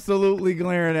absolutely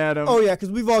glaring at him. Oh, yeah, because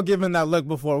we've all given that look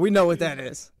before. We know what that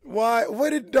is. Why?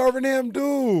 What did Darvin Ham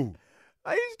do?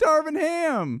 He's Darvin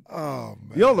Ham. Oh,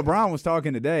 man. Yo, LeBron was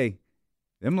talking today.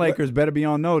 Them Lakers better be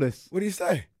on notice. What did he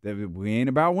say? That we ain't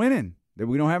about winning. That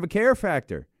we don't have a care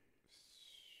factor.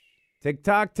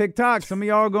 Tick-tock, tick-tock. Some of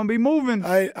y'all going to be moving.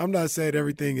 I'm not saying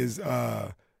everything is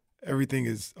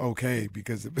okay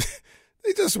because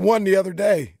they just won the other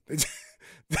day.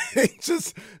 They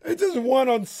just won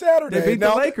on Saturday. They beat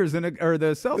the Lakers or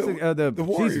the Celtics. The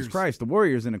Warriors. Jesus Christ, the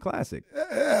Warriors in a classic.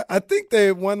 I think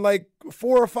they won like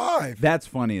 4 or 5. That's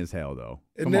funny as hell, though.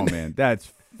 Come on, man.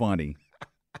 That's funny.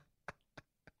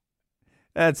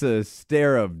 That's a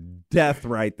stare of death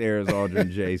right there, as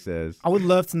Aldrin J says. I would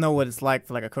love to know what it's like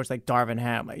for like a coach like Darvin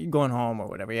Ham. Like, you going home or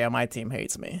whatever. Yeah, my team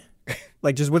hates me.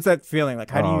 Like, just what's that feeling? Like,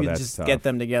 how do you just get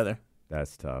them together?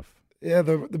 That's tough. Yeah,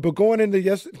 but going into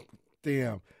yesterday's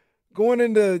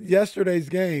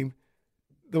game,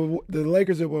 the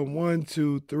Lakers have won 1,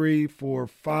 2, 3, 4,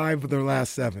 5 of their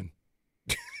last 7.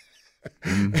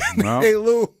 They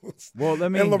lose. Well,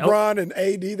 and LeBron and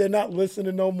AD, they're not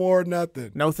listening no more.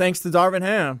 Nothing. No thanks to Darvin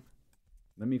Ham.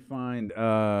 Let me find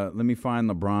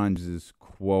LeBron's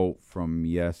quote from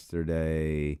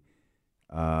yesterday.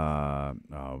 I'm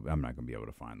not going to be able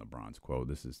to find LeBron's quote.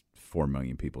 This is 4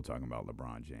 million people talking about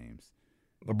LeBron James.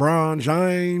 LeBron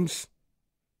James.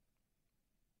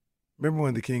 Remember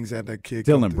when the Kings had that kid?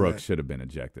 Dylan Brooks should have been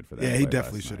ejected for that. Yeah, he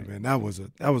definitely should have been. That was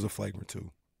a flagrant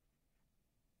too.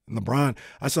 And LeBron,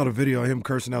 I saw the video of him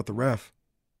cursing out the ref.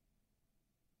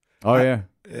 Oh yeah,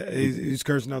 he's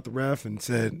cursing out the ref and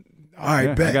said, "All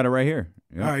right, bet. I got it right here.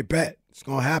 Yeah. All right, bet. It's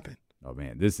gonna happen." Oh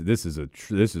man, this is a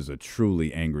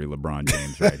truly angry LeBron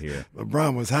James right here.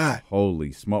 LeBron was hot.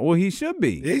 Holy smoke! Well, he should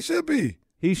be. He should be.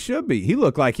 He should be. He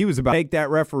looked like he was about to take that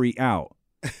referee out.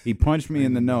 He punched me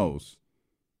in the nose.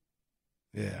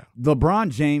 Yeah.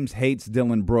 LeBron James hates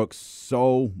Dylan Brooks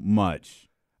so much.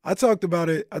 I talked about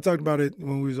it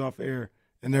when we was off air,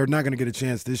 and they're not going to get a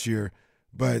chance this year.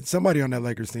 But somebody on that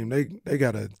Lakers team, they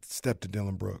got to step to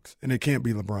Dylan Brooks, and it can't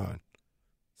be LeBron.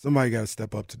 Somebody got to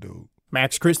step up to dude.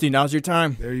 Max Christie, now's your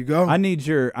time. There you go. I need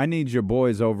your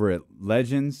boys over at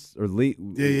Legends or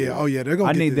Yeah. Oh yeah, they're gonna.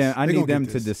 I need them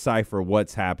to decipher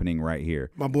what's happening right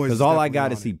here. My boys, because all I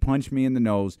got is he punched me in the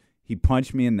nose. He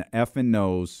punched me in the effing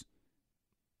nose.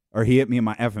 Or he hit me in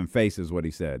my effing face is what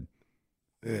he said.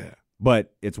 Yeah.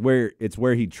 But it's where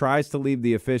he tries to leave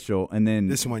the official, and then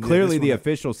clearly the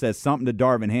official says something to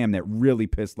Darvin Ham that really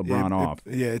pissed LeBron off.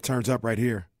 It turns up right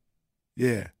here.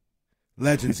 Yeah.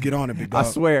 Legends, get on it, big dog. I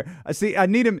swear. I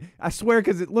need him. I swear,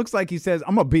 because it looks like he says,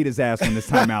 I'm going to beat his ass when this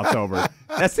timeout's over.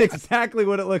 That's exactly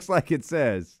what it looks like it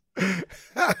says.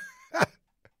 Hey,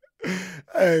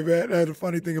 man, the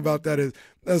funny thing about that is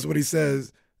that's what he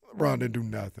says. LeBron didn't do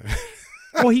nothing.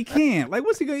 Well, he can't. Like,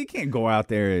 what's he going? He can't go out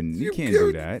there and you can't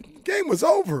do that. Game was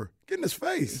over. Get in his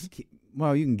face.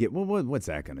 Well, you can get. Well, what's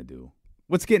that going to do?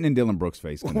 What's getting in Dylan Brooks'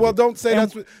 face? Well, don't say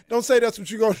that's what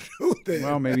you're going to do then.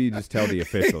 Well, maybe you just tell the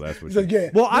official that's what. Yeah.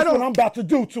 Well, I don't. What I'm about to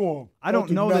do to him. I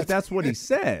don't know that that's what he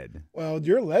said. Well,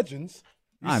 you're legends.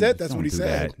 You said that's what he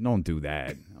said. Don't do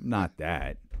that. I'm not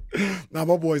that. Now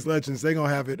my boys legends. They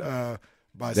gonna have it.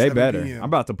 By they 7 better. PM. I'm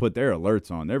about to put their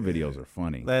alerts on. Their videos are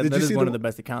funny. That is one of the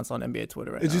best accounts on NBA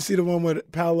Twitter right now. Did you see the one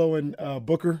with Paolo and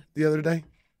Booker the other day?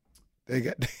 They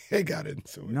got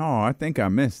into it. No, I think I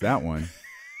missed that one.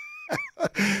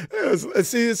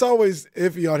 It's always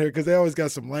iffy out here because they always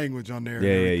got some language on there.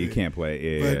 Yeah, you can't play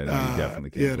it. Yeah, you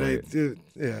definitely can't play it.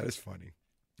 Yeah, it's funny.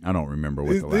 I don't remember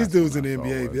what these dudes in the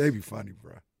NBA, they be funny,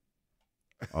 bro.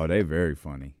 Oh, they very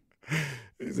funny.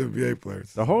 These NBA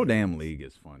players. The whole damn league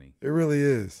is funny. It really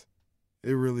is.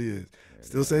 It really is.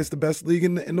 Still say it's the best league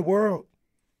in the world.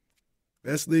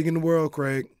 Best league in the world,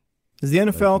 Craig. Is the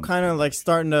NFL kind of like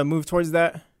starting to move towards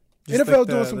that? Just NFL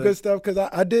doing some good stuff because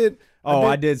I did.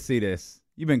 I did see this.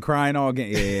 You've been crying all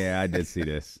game. Yeah, I did see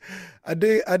this. I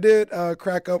did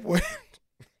crack up with.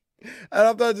 And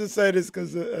I'm not just saying this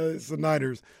because it's the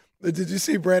Niners. But did you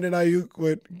see Brandon Ayuk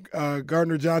with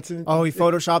Gardner Johnson? Oh, he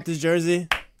photoshopped his jersey.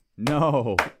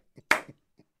 No.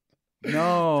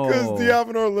 Because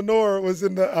Diavonor Lenore was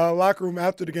in the locker room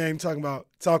after the game talking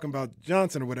about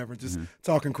Johnson or whatever, just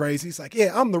talking crazy. He's like,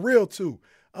 "Yeah, I'm the real two.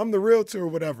 Or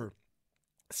whatever."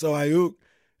 So Ayuk,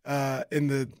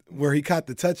 where he caught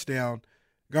the touchdown,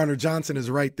 Gardner Johnson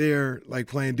is right there, like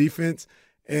playing defense,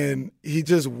 and he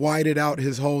just whited out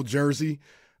his whole jersey.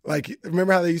 Like,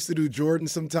 remember how they used to do Jordan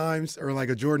sometimes, or like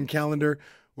a Jordan calendar,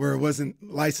 where it wasn't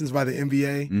licensed by the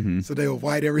NBA, so they would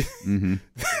white everything.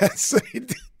 That's what he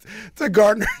did to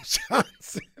Gardner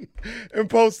Johnson and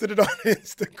posted it on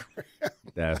Instagram.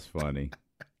 That's funny.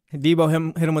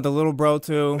 Debo hit him with a little bro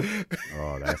too.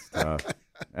 Oh, that's tough.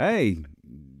 Hey,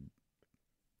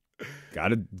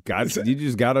 you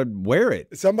just gotta wear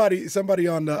it. Somebody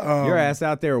on the your ass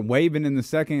out there waving in the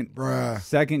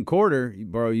second quarter,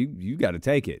 bro. You got to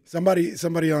take it.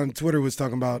 Somebody on Twitter was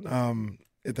talking about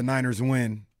if the Niners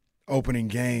win, opening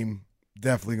game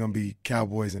definitely gonna be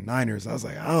Cowboys and Niners. I was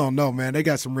like, I don't know, man. They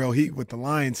got some real heat with the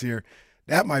Lions here.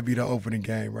 That might be the opening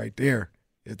game right there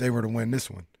if they were to win this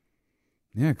one.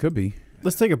 Yeah, it could be.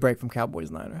 Let's take a break from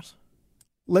Cowboys Niners.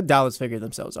 Let Dallas figure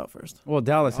themselves out first. Well,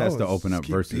 Dallas has to open up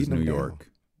versus New York.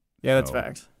 Yeah, that's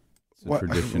facts. It's a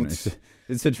tradition.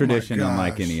 It's a tradition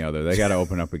unlike any other. They got to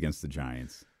open up against the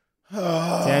Giants.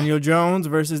 Daniel Jones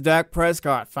versus Dak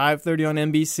Prescott, 5:30 on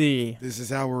NBC. This is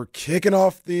how we're kicking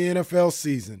off the NFL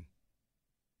season.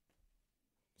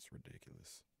 It's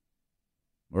ridiculous.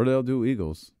 Or they'll do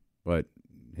Eagles, but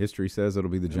history says it'll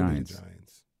be the Giants.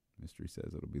 History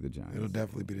says it'll be the Giants. It'll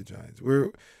definitely be the Giants.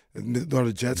 Are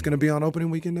the Jets going to be on opening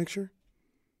weekend next year?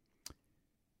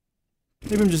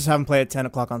 Maybe just have them play at 10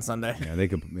 o'clock on Sunday. Yeah, they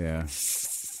could. Yeah.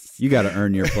 You got to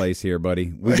earn your place here,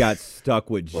 buddy. We got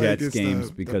stuck with Jets games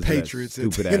because of that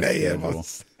stupid-ass schedule.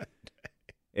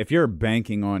 If you're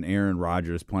banking on Aaron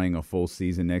Rodgers playing a full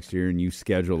season next year and you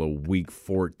schedule a Week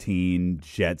 14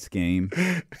 Jets game,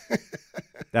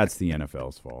 that's the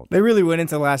NFL's fault. They really went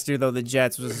into last year, though, the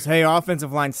Jets was, hey,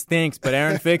 offensive line stinks, but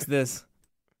Aaron fixed this.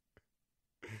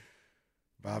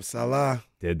 Bob Salah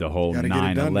did the whole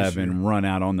 9-11 run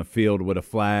out on the field with a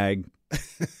flag.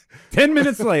 10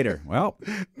 minutes later. Well.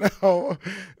 No,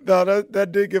 that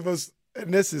did give us –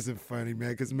 and this isn't funny,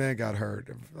 man, because man got hurt.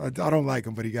 I don't like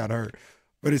him, but he got hurt.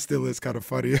 But it still is kind of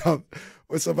funny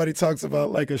when somebody talks about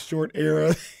like a short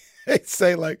era. They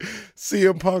say like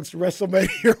CM Punk's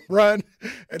WrestleMania run,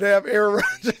 and they have Aaron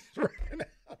Rodgers running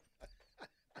out.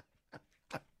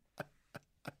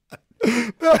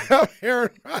 They'll have Aaron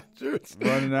Rodgers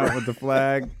running out with the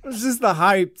flag. It's just the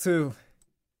hype too.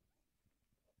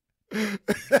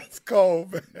 That's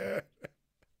cold, man.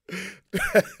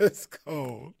 That's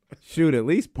cold. Shoot, at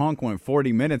least Punk went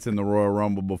 40 minutes in the Royal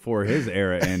Rumble before his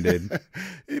era ended.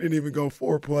 He didn't even go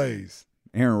 4 plays.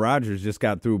 Aaron Rodgers just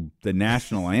got through the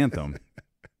national anthem.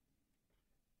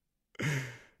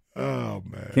 Oh,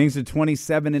 man. Kings are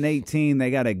 27-18. They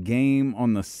got a game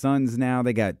on the Suns now.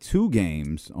 They got 2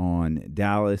 games on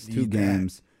Dallas, 2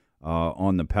 games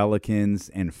on the Pelicans,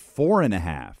 and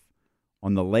 4.5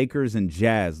 on the Lakers and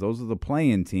Jazz. Those are the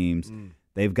play-in teams.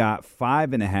 They've got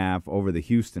 5.5 over the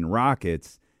Houston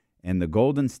Rockets, and the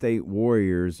Golden State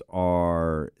Warriors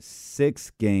are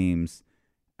 6 games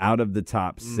out of the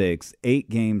top 6, 7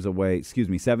 games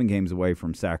away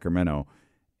from Sacramento.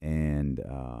 And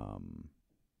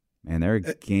they're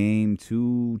game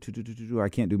two. I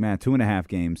can't do math. 2.5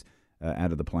 games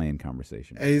out of the play-in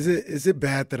conversation. Hey, is it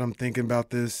bad that I'm thinking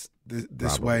about this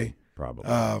way? Probably.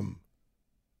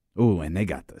 Ooh, and they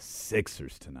got the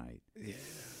Sixers tonight. Yeah.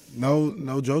 No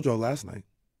JoJo last night.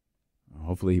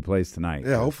 Hopefully he plays tonight.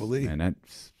 Yeah, hopefully. And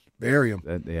that's bury him.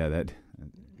 That.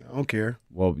 I don't care.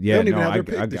 Well, yeah, no,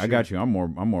 I got you. I'm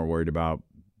more worried about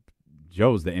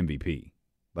Joe's the MVP.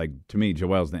 Like, to me,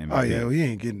 Joel's the MVP. Oh yeah, well, he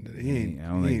ain't getting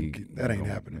it. That ain't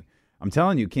happening. I'm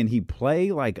telling you, can he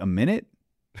play like a minute?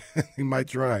 He might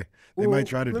try. They might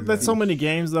try to do that. That's so many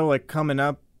games though, like coming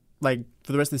up, like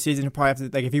for the rest of the season, he'll probably have to.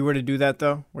 Like if he were to do that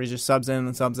though, where he just subs in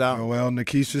and subs out. Oh well,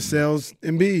 Nikisha sells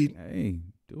Embiid. Hey,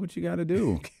 do what you got to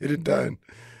do. Get it done.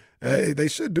 Hey, they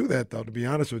should do that though. To be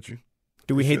honest with you.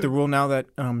 Do we hate the rule now that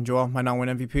Joel might not win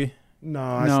MVP? No,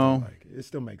 I still like it. It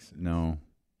still makes sense. No,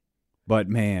 but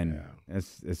man,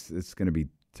 it's going to be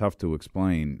tough to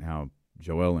explain how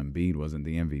Joel Embiid wasn't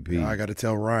the MVP. Yeah, I got to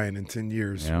tell Ryan in 10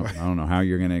 years. Yeah, I don't know how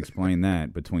you're going to explain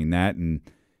that between that and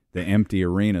the empty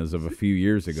arenas of a few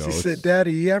years ago. She said,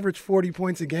 Daddy, he averaged 40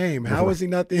 points a game. How is he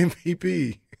not the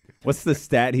MVP? What's the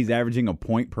stat? He's averaging a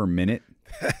point per minute?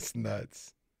 That's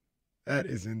nuts. That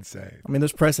is insane. I mean,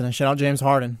 there's precedent. Shout out James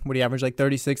Harden. Would he average like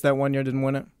 36 that one year, didn't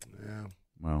win it? Yeah.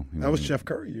 Well, that was Chef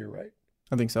Curry year, right?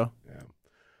 I think so.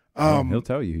 Yeah. He'll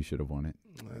tell you he should have won it.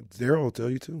 Daryl will tell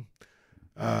you too.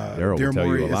 Daryl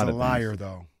Morey you is a liar,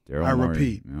 though. I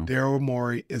repeat, Daryl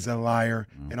Morey is a liar,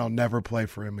 and I'll never play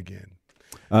for him again.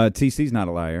 TC's not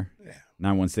a liar. Yeah.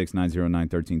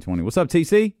 916-909-1320. What's up,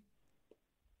 TC?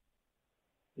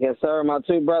 Yes, sir. My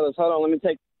two brothers. Hold on, let me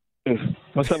take.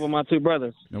 What's up with my two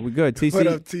brothers? No, we good. TC. What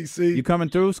up, TC? You coming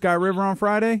through Sky River on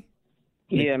Friday?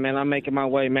 Yeah, man, I'm making my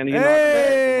way, man.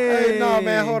 Hey, no,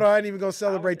 man, hold on. I ain't even going to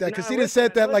celebrate that because he done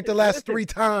said that like the last 3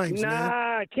 times,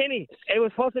 man. Kenny, it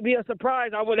was supposed to be a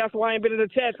surprise. That's why I ain't been in the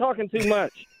chat talking too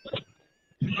much.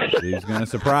 He's going to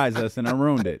surprise us, and I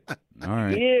ruined it. All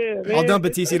right. Yeah, man. I'll dump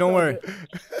it, TC. Don't worry.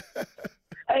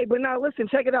 Hey, but now listen,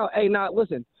 check it out. Hey, now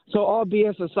listen. So all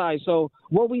BS aside, so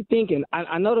what we thinking?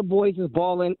 I know the boys is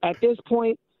balling. At this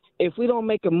point, if we don't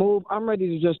make a move, I'm ready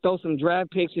to just throw some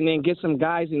draft picks and then get some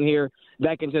guys in here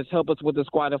that can just help us with the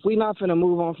squad. If we not finna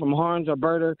move on from Harns or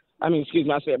Berter, I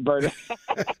said Berter.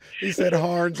 He said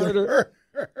Harns or Berter.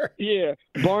 Yeah,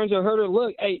 Barnes or Herter.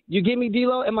 Look, hey, you give me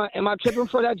D'Lo. Am I tripping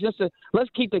for that? Let's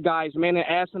keep the guys, man, and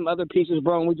add some other pieces,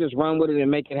 bro, and we just run with it and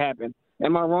make it happen.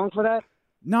 Am I wrong for that?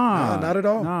 Nah, not at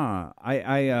all. Nah,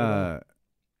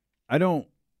 I don't.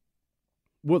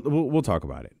 We'll talk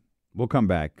about it. We'll come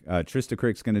back. Trista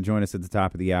Crick's going to join us at the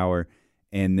top of the hour,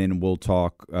 and then we'll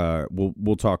talk.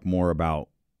 We'll talk more about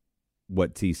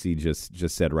what TC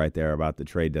just said right there about the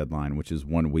trade deadline, which is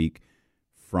 1 week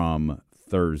from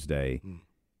Thursday.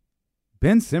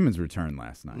 Ben Simmons returned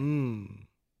last night.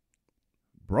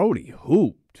 Brody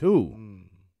hooped too.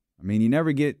 I mean, you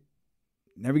never get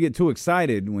too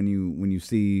excited when you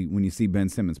see Ben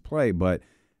Simmons play, but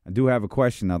I do have a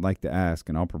question I'd like to ask,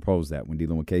 and I'll propose that when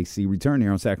dealing with KC. Return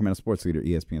here on Sacramento Sports Leader,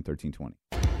 ESPN 1320.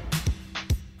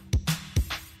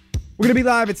 We're going to be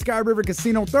live at Sky River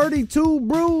Casino, 32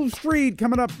 Brew Street,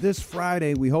 coming up this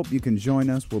Friday. We hope you can join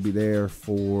us. We'll be there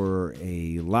for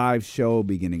a live show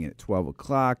beginning at 12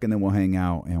 o'clock, and then we'll hang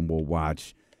out and we'll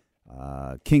watch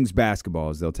Kings basketball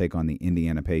as they'll take on the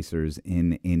Indiana Pacers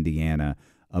in Indiana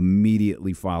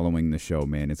immediately following the show,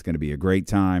 man. It's going to be a great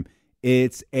time.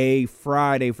 It's a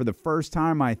Friday for the first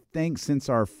time, I think, since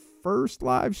our first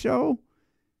live show.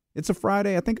 It's a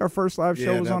Friday. I think our first live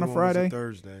show was on a Friday. Was a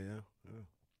Thursday, yeah.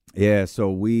 Yeah, so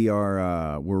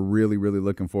we're really, really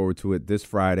looking forward to it this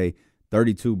Friday,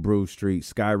 32 Brew Street,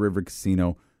 Sky River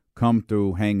Casino. Come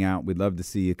through, hang out. We'd love to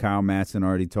see you. Kyle Matson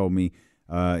already told me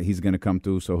he's going to come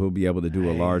through, so he'll be able to do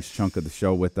a large chunk of the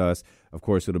show with us. Of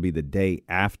course, it'll be the day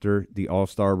after the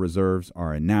All-Star reserves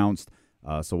are announced,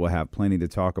 so we'll have plenty to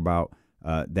talk about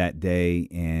that day,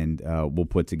 and we'll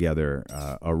put together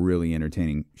a really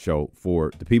entertaining show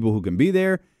for the people who can be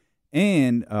there.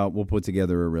 And we'll put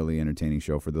together a really entertaining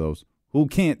show for those who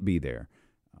can't be there.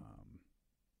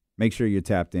 Make sure you're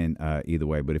tapped in either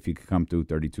way. But if you could come through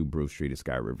 32 Brew Street at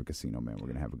Sky River Casino, man, we're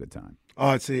going to have a good time. Oh,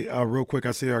 I see. Real quick,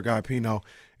 I see our guy Pino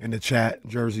in the chat,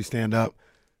 Jersey stand up.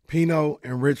 Pino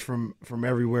and Rich from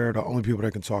everywhere, the only people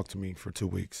that can talk to me for 2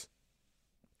 weeks.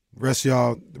 The rest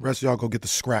of y'all go get the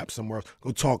scrap somewhere else. Go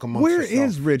talk amongst Where yourself.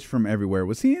 is Rich from Everywhere?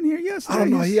 Was he in here yesterday? I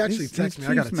don't know. He actually texted me.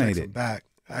 I got to text him back.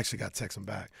 I actually got to text him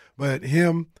back. But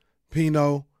him,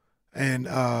 Pino, and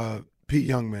Pete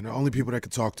Youngman are the only people that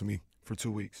could talk to me for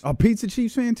 2 weeks. Oh, Pete's a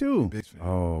Chiefs fan too? Big fan.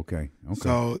 Oh, okay.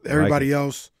 So everybody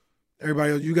else,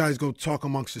 you guys go talk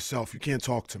amongst yourself. You can't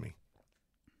talk to me.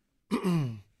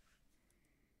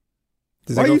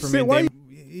 Why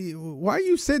are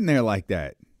you sitting there like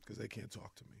that? Because they can't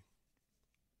talk to me.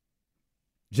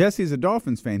 Jesse's a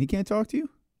Dolphins fan. He can't talk to you?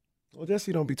 Well,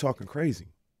 Jesse don't be talking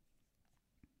crazy.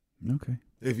 Okay.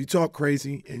 If you talk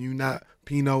crazy and you not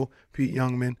Pino, Pete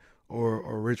Youngman,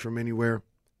 or Rich from anywhere,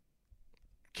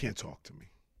 can't talk to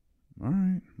me. All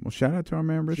right. Well, shout out to our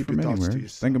man Rich Keep from your thoughts anywhere. to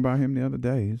yourself. Thinking about him the other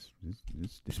day.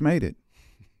 He's made it.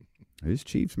 His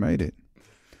Chiefs made it.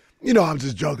 You know, I'm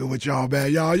just joking with y'all,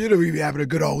 man. Y'all, you know, we be having a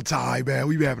good old time, man.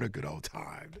 We be having a good old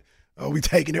time. We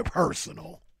taking it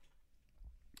personal.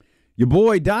 Your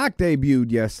boy Doc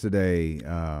debuted yesterday.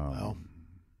 Well,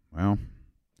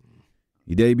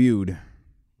 he debuted.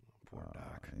 Poor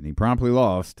Doc. And he promptly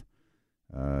lost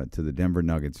to the Denver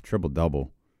Nuggets.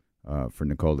 Triple-double for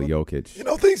Nikola Jokic. You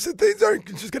know, things aren't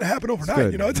just going to happen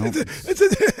overnight. You know,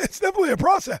 it's definitely a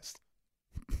process.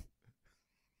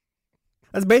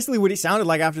 That's basically what he sounded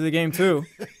like after the game, too.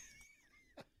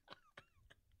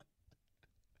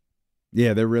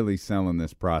 Yeah, they're really selling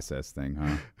this process thing,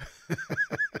 huh?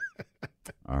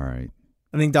 All right.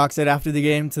 I think Doc said after the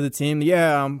game to the team,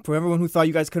 for everyone who thought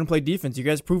you guys couldn't play defense, you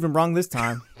guys proved them wrong this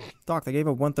time. Doc, they gave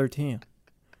up 113.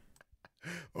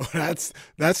 Well,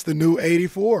 that's the new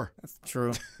 84. That's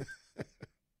true.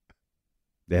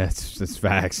 That's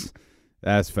facts.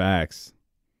 That's facts.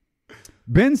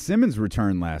 Ben Simmons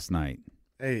returned last night.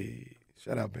 Hey,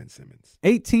 shout out Ben Simmons.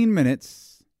 18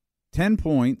 minutes, 10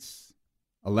 points,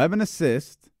 11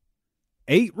 assists,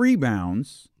 8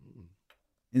 rebounds,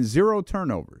 and 0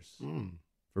 turnovers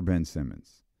for Ben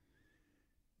Simmons.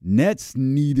 Nets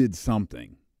needed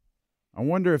something. I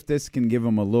wonder if this can give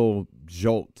them a little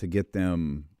jolt to get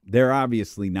them. They're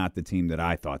obviously not the team that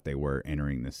I thought they were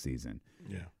entering this season.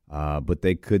 Yeah. But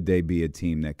they be a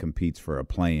team that competes for a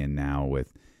play-in now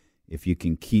with if you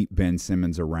can keep Ben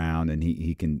Simmons around and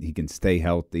he can stay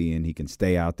healthy and he can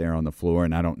stay out there on the floor.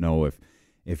 And I don't know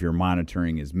if you're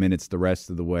monitoring his minutes the rest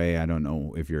of the way. I don't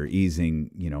know if you're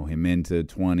easing, him into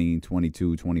 20,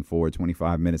 22, 24,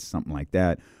 25 minutes, something like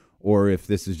that. Or if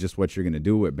this is just what you're going to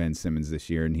do with Ben Simmons this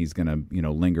year and he's going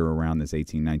to, linger around this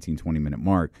 18, 19, 20-minute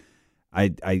mark.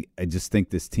 I just think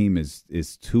this team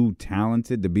is too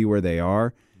talented to be where they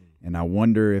are. And I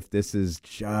wonder if this is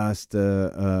just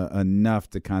enough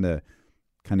to kind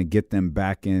of get them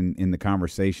back in the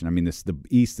conversation. I mean, the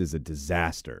East is a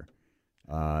disaster.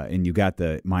 And you got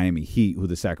the Miami Heat, who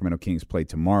the Sacramento Kings play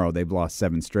tomorrow. They've lost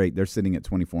 7 straight. They're sitting at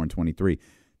 24-23.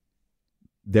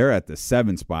 They're at the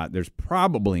 7 spot. There's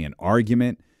probably an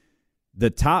argument.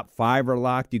 The top 5 are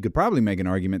locked. You could probably make an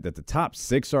argument that the top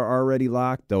 6 are already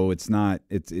locked, though it's not.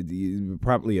 It's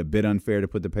probably a bit unfair to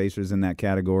put the Pacers in that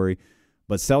category.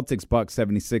 But Celtics, Bucks,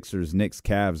 76ers, Knicks,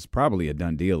 Cavs, probably a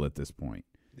done deal at this point.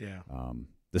 Yeah.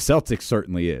 The Celtics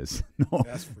certainly is.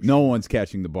 No one's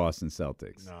catching the Boston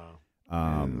Celtics. No.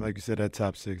 Like you said, that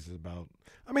top 6 is about.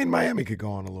 I mean, Miami could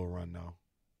go on a little run though.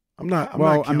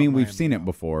 We've seen it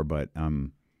before, but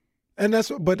and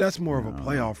that's more of a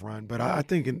playoff run. But I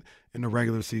think in the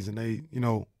regular season, they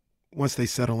once they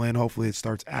settle in, hopefully it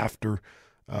starts after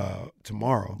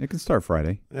tomorrow. It can start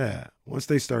Friday. Yeah, once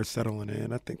they start settling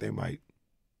in, I think they might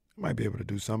be able to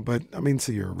do something. But I mean,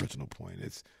 to your original point,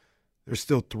 they're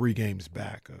still 3 games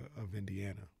back of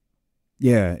Indiana.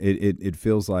 Yeah, it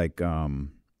feels like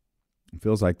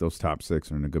those top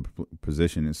 6 are in a good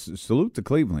position. And salute to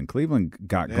Cleveland. Cleveland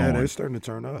got going. Yeah, they're starting to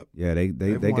turn up. Yeah, they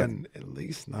won at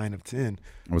least 9 of 10.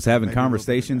 I was having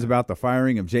conversations about the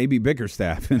firing of J.B.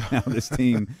 Bickerstaff, and now this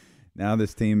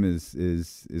team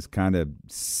is kind of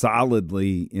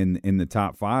solidly in the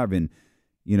top 5, and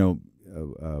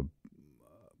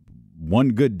one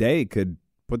good day could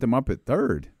put them up at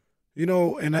 3rd.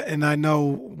 And I know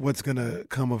what's going to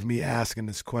come of me asking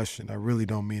this question. I really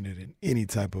don't mean it in any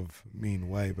type of mean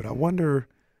way, but I wonder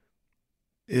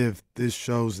if this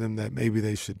shows them that maybe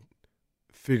they should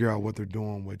figure out what they're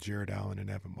doing with Jared Allen and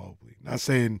Evan Mobley. Not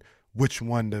saying which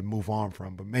one to move on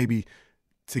from, but maybe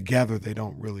together they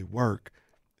don't really work.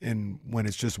 And when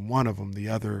it's just one of them,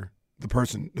 the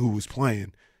person who was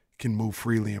playing can move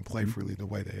freely and play freely the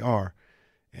way they are.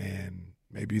 And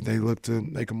maybe they look to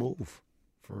make a move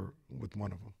with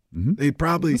one of them. Mm-hmm. They'd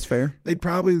probably. That's fair. They'd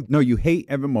probably. No, you hate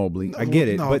Evan Mobley. No, I get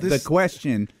it, but the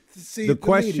question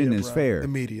is fair. The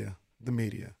media.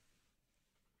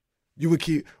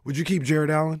 Would you keep Jared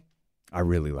Allen? I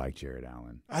really like Jared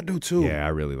Allen. I do too. Yeah, I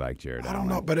really like Jared Allen. I don't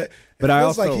know, but it I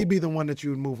feels also, like he'd be the one that you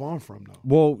would move on from, though.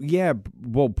 Well, yeah.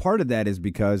 Well, part of that is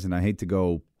because, and I hate to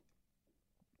go,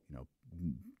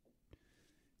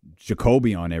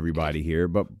 Jacoby on everybody here,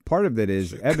 but part of it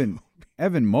is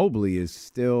Evan Mobley is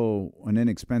still an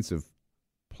inexpensive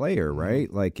player,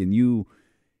 right? Like,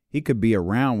 he could be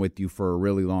around with you for a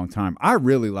really long time. I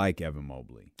really like Evan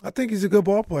Mobley. I think he's a good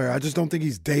ball player. I just don't think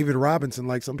he's David Robinson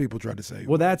like some people try to say.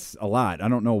 Well, that's a lot. I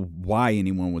don't know why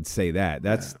anyone would say that.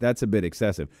 That's a bit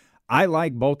excessive. I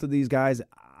like both of these guys.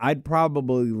 I'd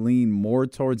probably lean more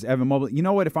towards Evan Mobley. You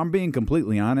know what? If I'm being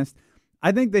completely honest,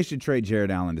 I think they should trade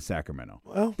Jared Allen to Sacramento.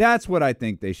 Well, that's what I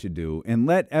think they should do, and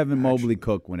let Evan Mobley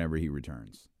cook whenever he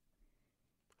returns.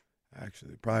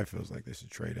 Actually, it probably feels like they should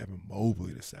trade Evan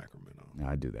Mobley to Sacramento.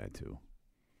 I'd do that too.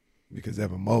 Because I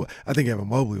think Evan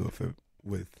Mobley would fit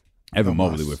with Evan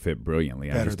Mobley would fit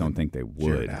brilliantly. I just don't think they would.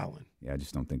 Jared Allen. Yeah, I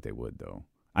just don't think they would, though.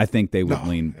 I think they would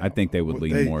lean. I think they would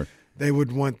lean more. They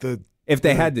would want if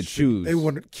they had to choose. They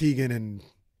want Keegan and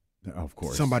of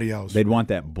course somebody else. They'd want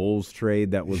that Bulls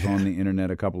trade that was on the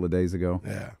internet a couple of days ago.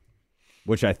 Yeah,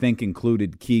 which I think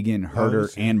included Keegan, Herter,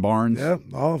 and Barnes. Yeah,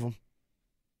 all of them.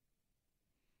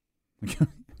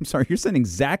 I'm sorry, you're sending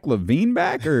Zach LaVine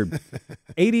back or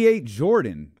 88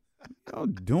 Jordan? What are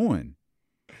you doing?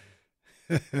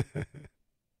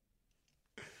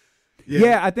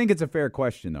 Yeah, I think it's a fair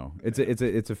question, though.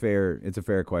 It's a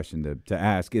fair question to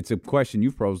ask. It's a question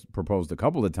you've proposed a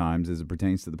couple of times as it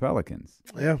pertains to the Pelicans.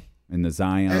 Yeah, and the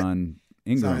Zion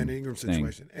Ingram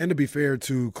situation. And to be fair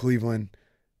to Cleveland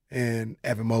and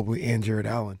Evan Mobley and Jared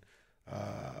Allen,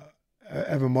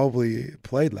 Evan Mobley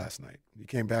played last night. He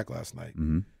came back last night,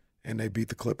 and they beat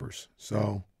the Clippers.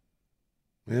 So,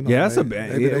 that's a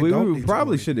bad. We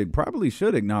probably should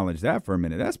acknowledge that for a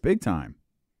minute. That's big time.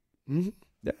 Mm-hmm.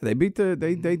 Yeah, they beat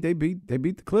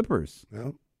the Clippers.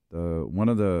 Yep. One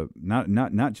of the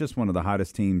not just one of the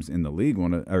hottest teams in the league.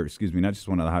 not just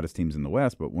one of the hottest teams in the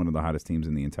West, but one of the hottest teams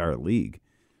in the entire league.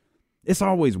 It's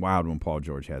always wild when Paul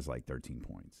George has like 13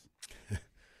 points.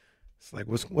 It's like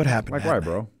what happened? Like why,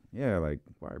 bro? Yeah, like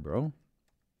why, bro?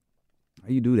 How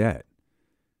you do that?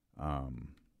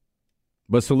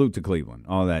 But salute to Cleveland.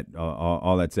 All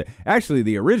that said. Actually,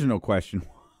 the original question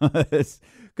was,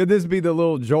 could this be the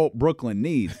little jolt Brooklyn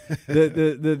needs?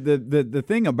 The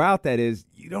thing about that is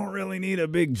you don't really need a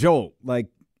big jolt. Like,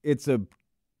 it's a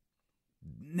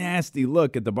nasty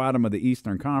look at the bottom of the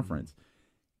Eastern Conference.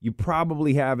 You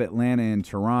probably have Atlanta and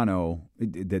Toronto.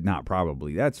 Not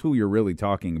probably. That's who you're really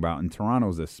talking about. And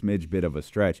Toronto's a smidge bit of a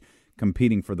stretch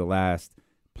competing for the last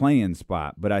play-in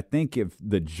spot. But I think if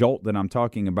the jolt that I'm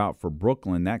talking about for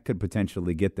Brooklyn, that could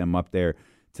potentially get them up there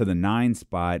to the 9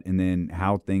 spot, and then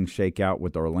how things shake out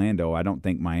with Orlando. I don't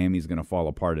think Miami's going to fall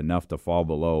apart enough to fall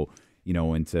below,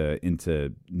 into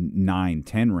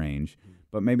 9-10 range.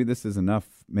 But maybe this is enough.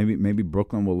 Maybe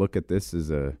Brooklyn will look at this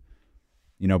as a,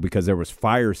 because there was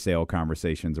fire sale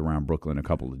conversations around Brooklyn a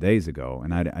couple of days ago,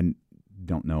 and I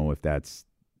don't know if that's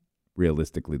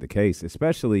realistically the case.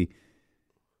 Especially,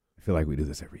 I feel like we do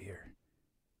this every year.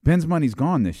 Ben's money's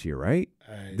gone this year, right?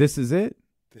 This is it?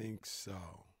 I think so.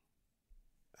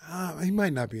 He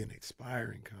might not be an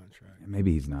expiring contract.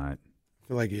 Maybe he's not. I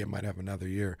feel like he might have another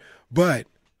year. But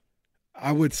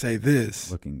I would say this.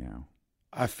 Looking now.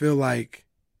 I feel like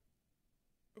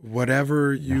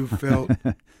whatever you felt.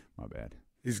 My bad.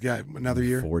 He's got another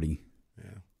year? 40. Yeah.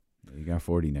 You got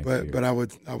 40 next year. But I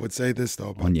would say this, though.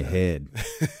 About on your head.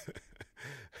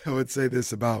 I would say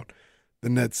this about the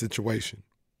Nets situation.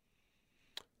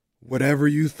 Whatever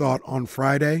you thought on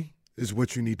Friday is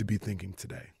what you need to be thinking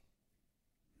today.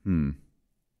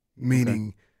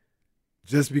 Meaning,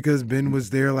 just because Ben was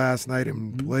there last night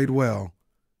and played well,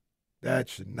 that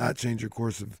should not change your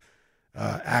course of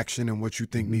action and what you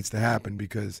think needs to happen.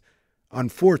 Because,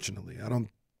 unfortunately, I don't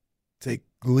take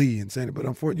glee in saying it, but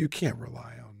unfortunately, you can't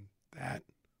rely on that.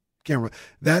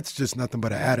 That's just nothing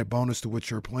but an added bonus to what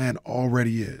your plan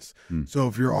already is. So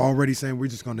if you're already saying we're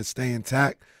just going to stay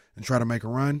intact and try to make a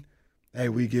run, hey,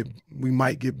 we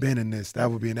might get Ben in this. That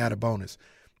would be an added bonus.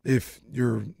 If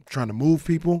you're trying to move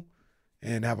people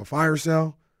and have a fire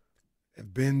sale, if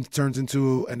Ben turns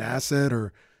into an asset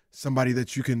or somebody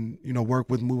that you can, work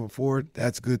with moving forward,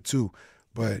 that's good too.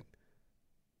 But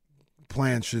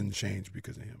plans shouldn't change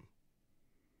because of him.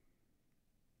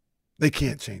 They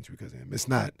can't change because of him. It's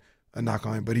not a knock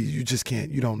on him, but you just can't.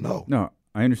 You don't know. No,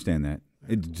 I understand that.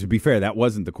 To be fair, that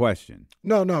wasn't the question.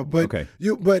 No, but okay.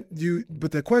 But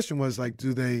the question was like,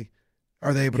 are they able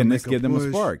to make a push? Can this give them a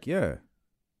spark? Yeah.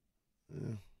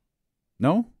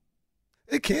 No?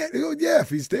 It can't. Yeah, if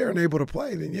he's there and able to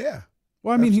play, then yeah.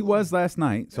 Well, I mean, he was last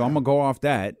night, so I'm going to go off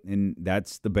that, and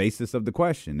that's the basis of the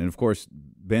question. And, of course,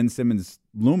 Ben Simmons'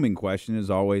 looming question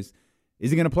is always, is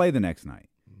he going to play the next night?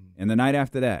 And the night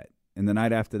after that? And the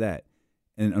night after that?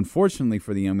 And unfortunately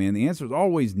for the young man, the answer is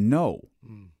always no.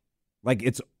 Like,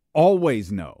 it's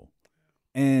always no.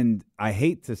 And I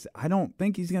hate to say, I don't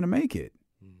think he's going to make it.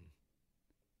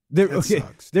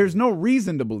 There's no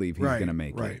reason to believe he's going to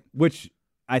make it, which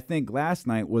I think last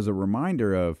night was a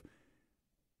reminder of,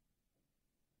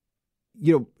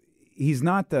 he's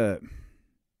not the.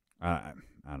 I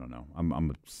don't know. I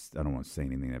don't want to say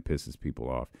anything that pisses people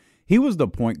off. He was the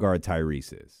point guard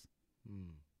Tyrese is.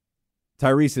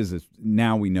 Tyrese is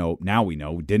now we know.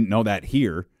 We didn't know that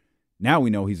here. Now we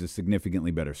know he's a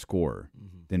significantly better scorer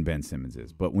than Ben Simmons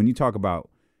is. But when you talk about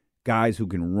guys who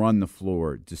can run the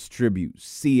floor, distribute,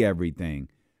 see everything,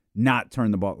 not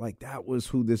turn the ball, like that was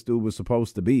who this dude was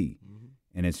supposed to be.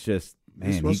 And it's just, man,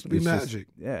 he's supposed to be magic.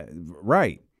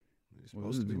 Right.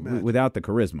 Supposed to be magic. Without the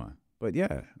charisma. But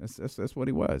yeah, that's what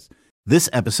he was. This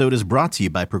episode is brought to you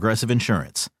by Progressive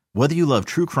Insurance. Whether you love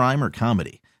true crime or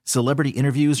comedy, celebrity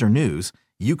interviews or news,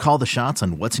 you call the shots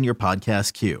on what's in your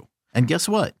podcast queue. And guess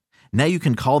what? Now you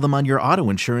can call them on your auto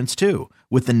insurance too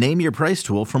with the Name Your Price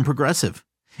tool from Progressive.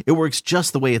 It works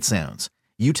just the way it sounds.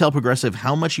 You tell Progressive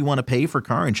how much you want to pay for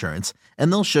car insurance,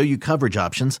 and they'll show you coverage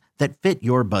options that fit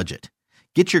your budget.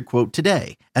 Get your quote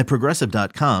today at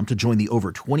Progressive.com to join the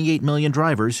over 28 million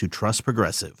drivers who trust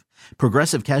Progressive.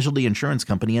 Progressive Casualty Insurance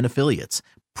Company and Affiliates.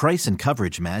 Price and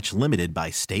coverage match limited by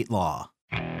state law.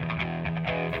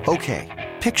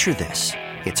 Okay, picture this.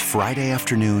 It's Friday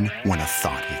afternoon when a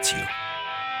thought hits you.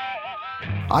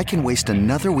 I can waste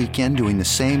another weekend doing the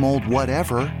same old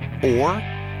whatever, or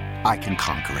I can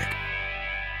conquer it.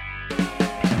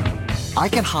 I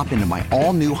can hop into my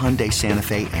all-new Hyundai Santa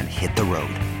Fe and hit the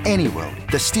road. Any road.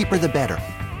 The steeper, the better.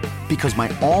 Because my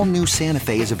all-new Santa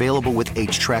Fe is available with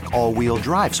H-Track all-wheel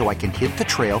drive, so I can hit the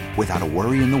trail without a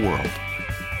worry in the world.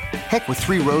 Heck, with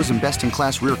 3 rows and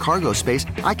best-in-class rear cargo space,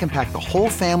 I can pack the whole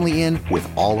family in with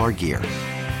all our gear.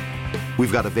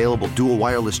 We've got available dual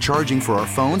wireless charging for our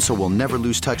phones, so we'll never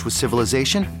lose touch with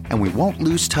civilization, and we won't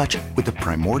lose touch with the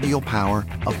primordial power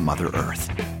of Mother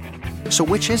Earth. So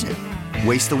which is it?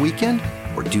 Waste the weekend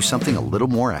or do something a little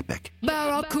more epic?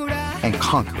 And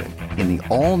conquer it in the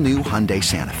all-new Hyundai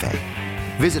Santa Fe.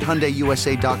 Visit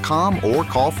HyundaiUSA.com or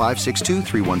call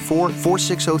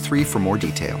 562-314-4603 for more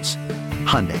details.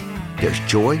 Hyundai, there's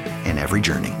joy in every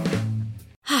journey.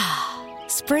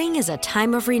 Spring is a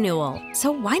time of renewal,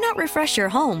 so why not refresh your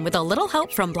home with a little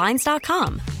help from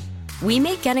Blinds.com? We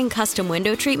make getting custom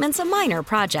window treatments a minor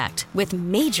project with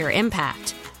major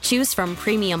impact. Choose from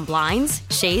premium blinds,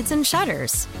 shades, and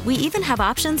shutters. We even have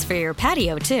options for your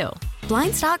patio, too.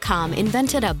 Blinds.com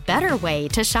invented a better way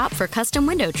to shop for custom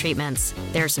window treatments.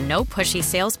 There's no pushy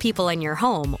salespeople in your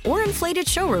home or inflated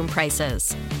showroom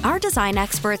prices. Our design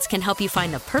experts can help you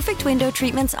find the perfect window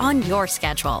treatments on your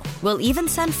schedule. We'll even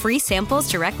send free samples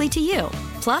directly to you.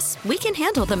 Plus, we can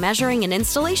handle the measuring and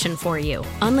installation for you.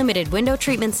 Unlimited window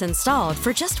treatments installed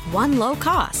for just one low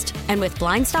cost. And with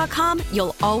Blinds.com,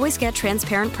 you'll always get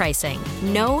transparent pricing.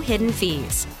 No hidden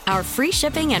fees. Our free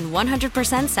shipping and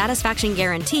 100% satisfaction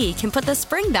guarantee can put the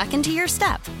spring back into your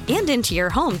step and into your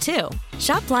home, too.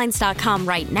 Shop Blinds.com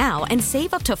right now and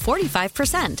save up to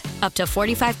 45%. Up to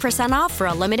 45% off for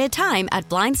a limited time at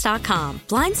Blinds.com.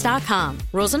 Blinds.com.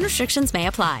 Rules and restrictions may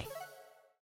apply.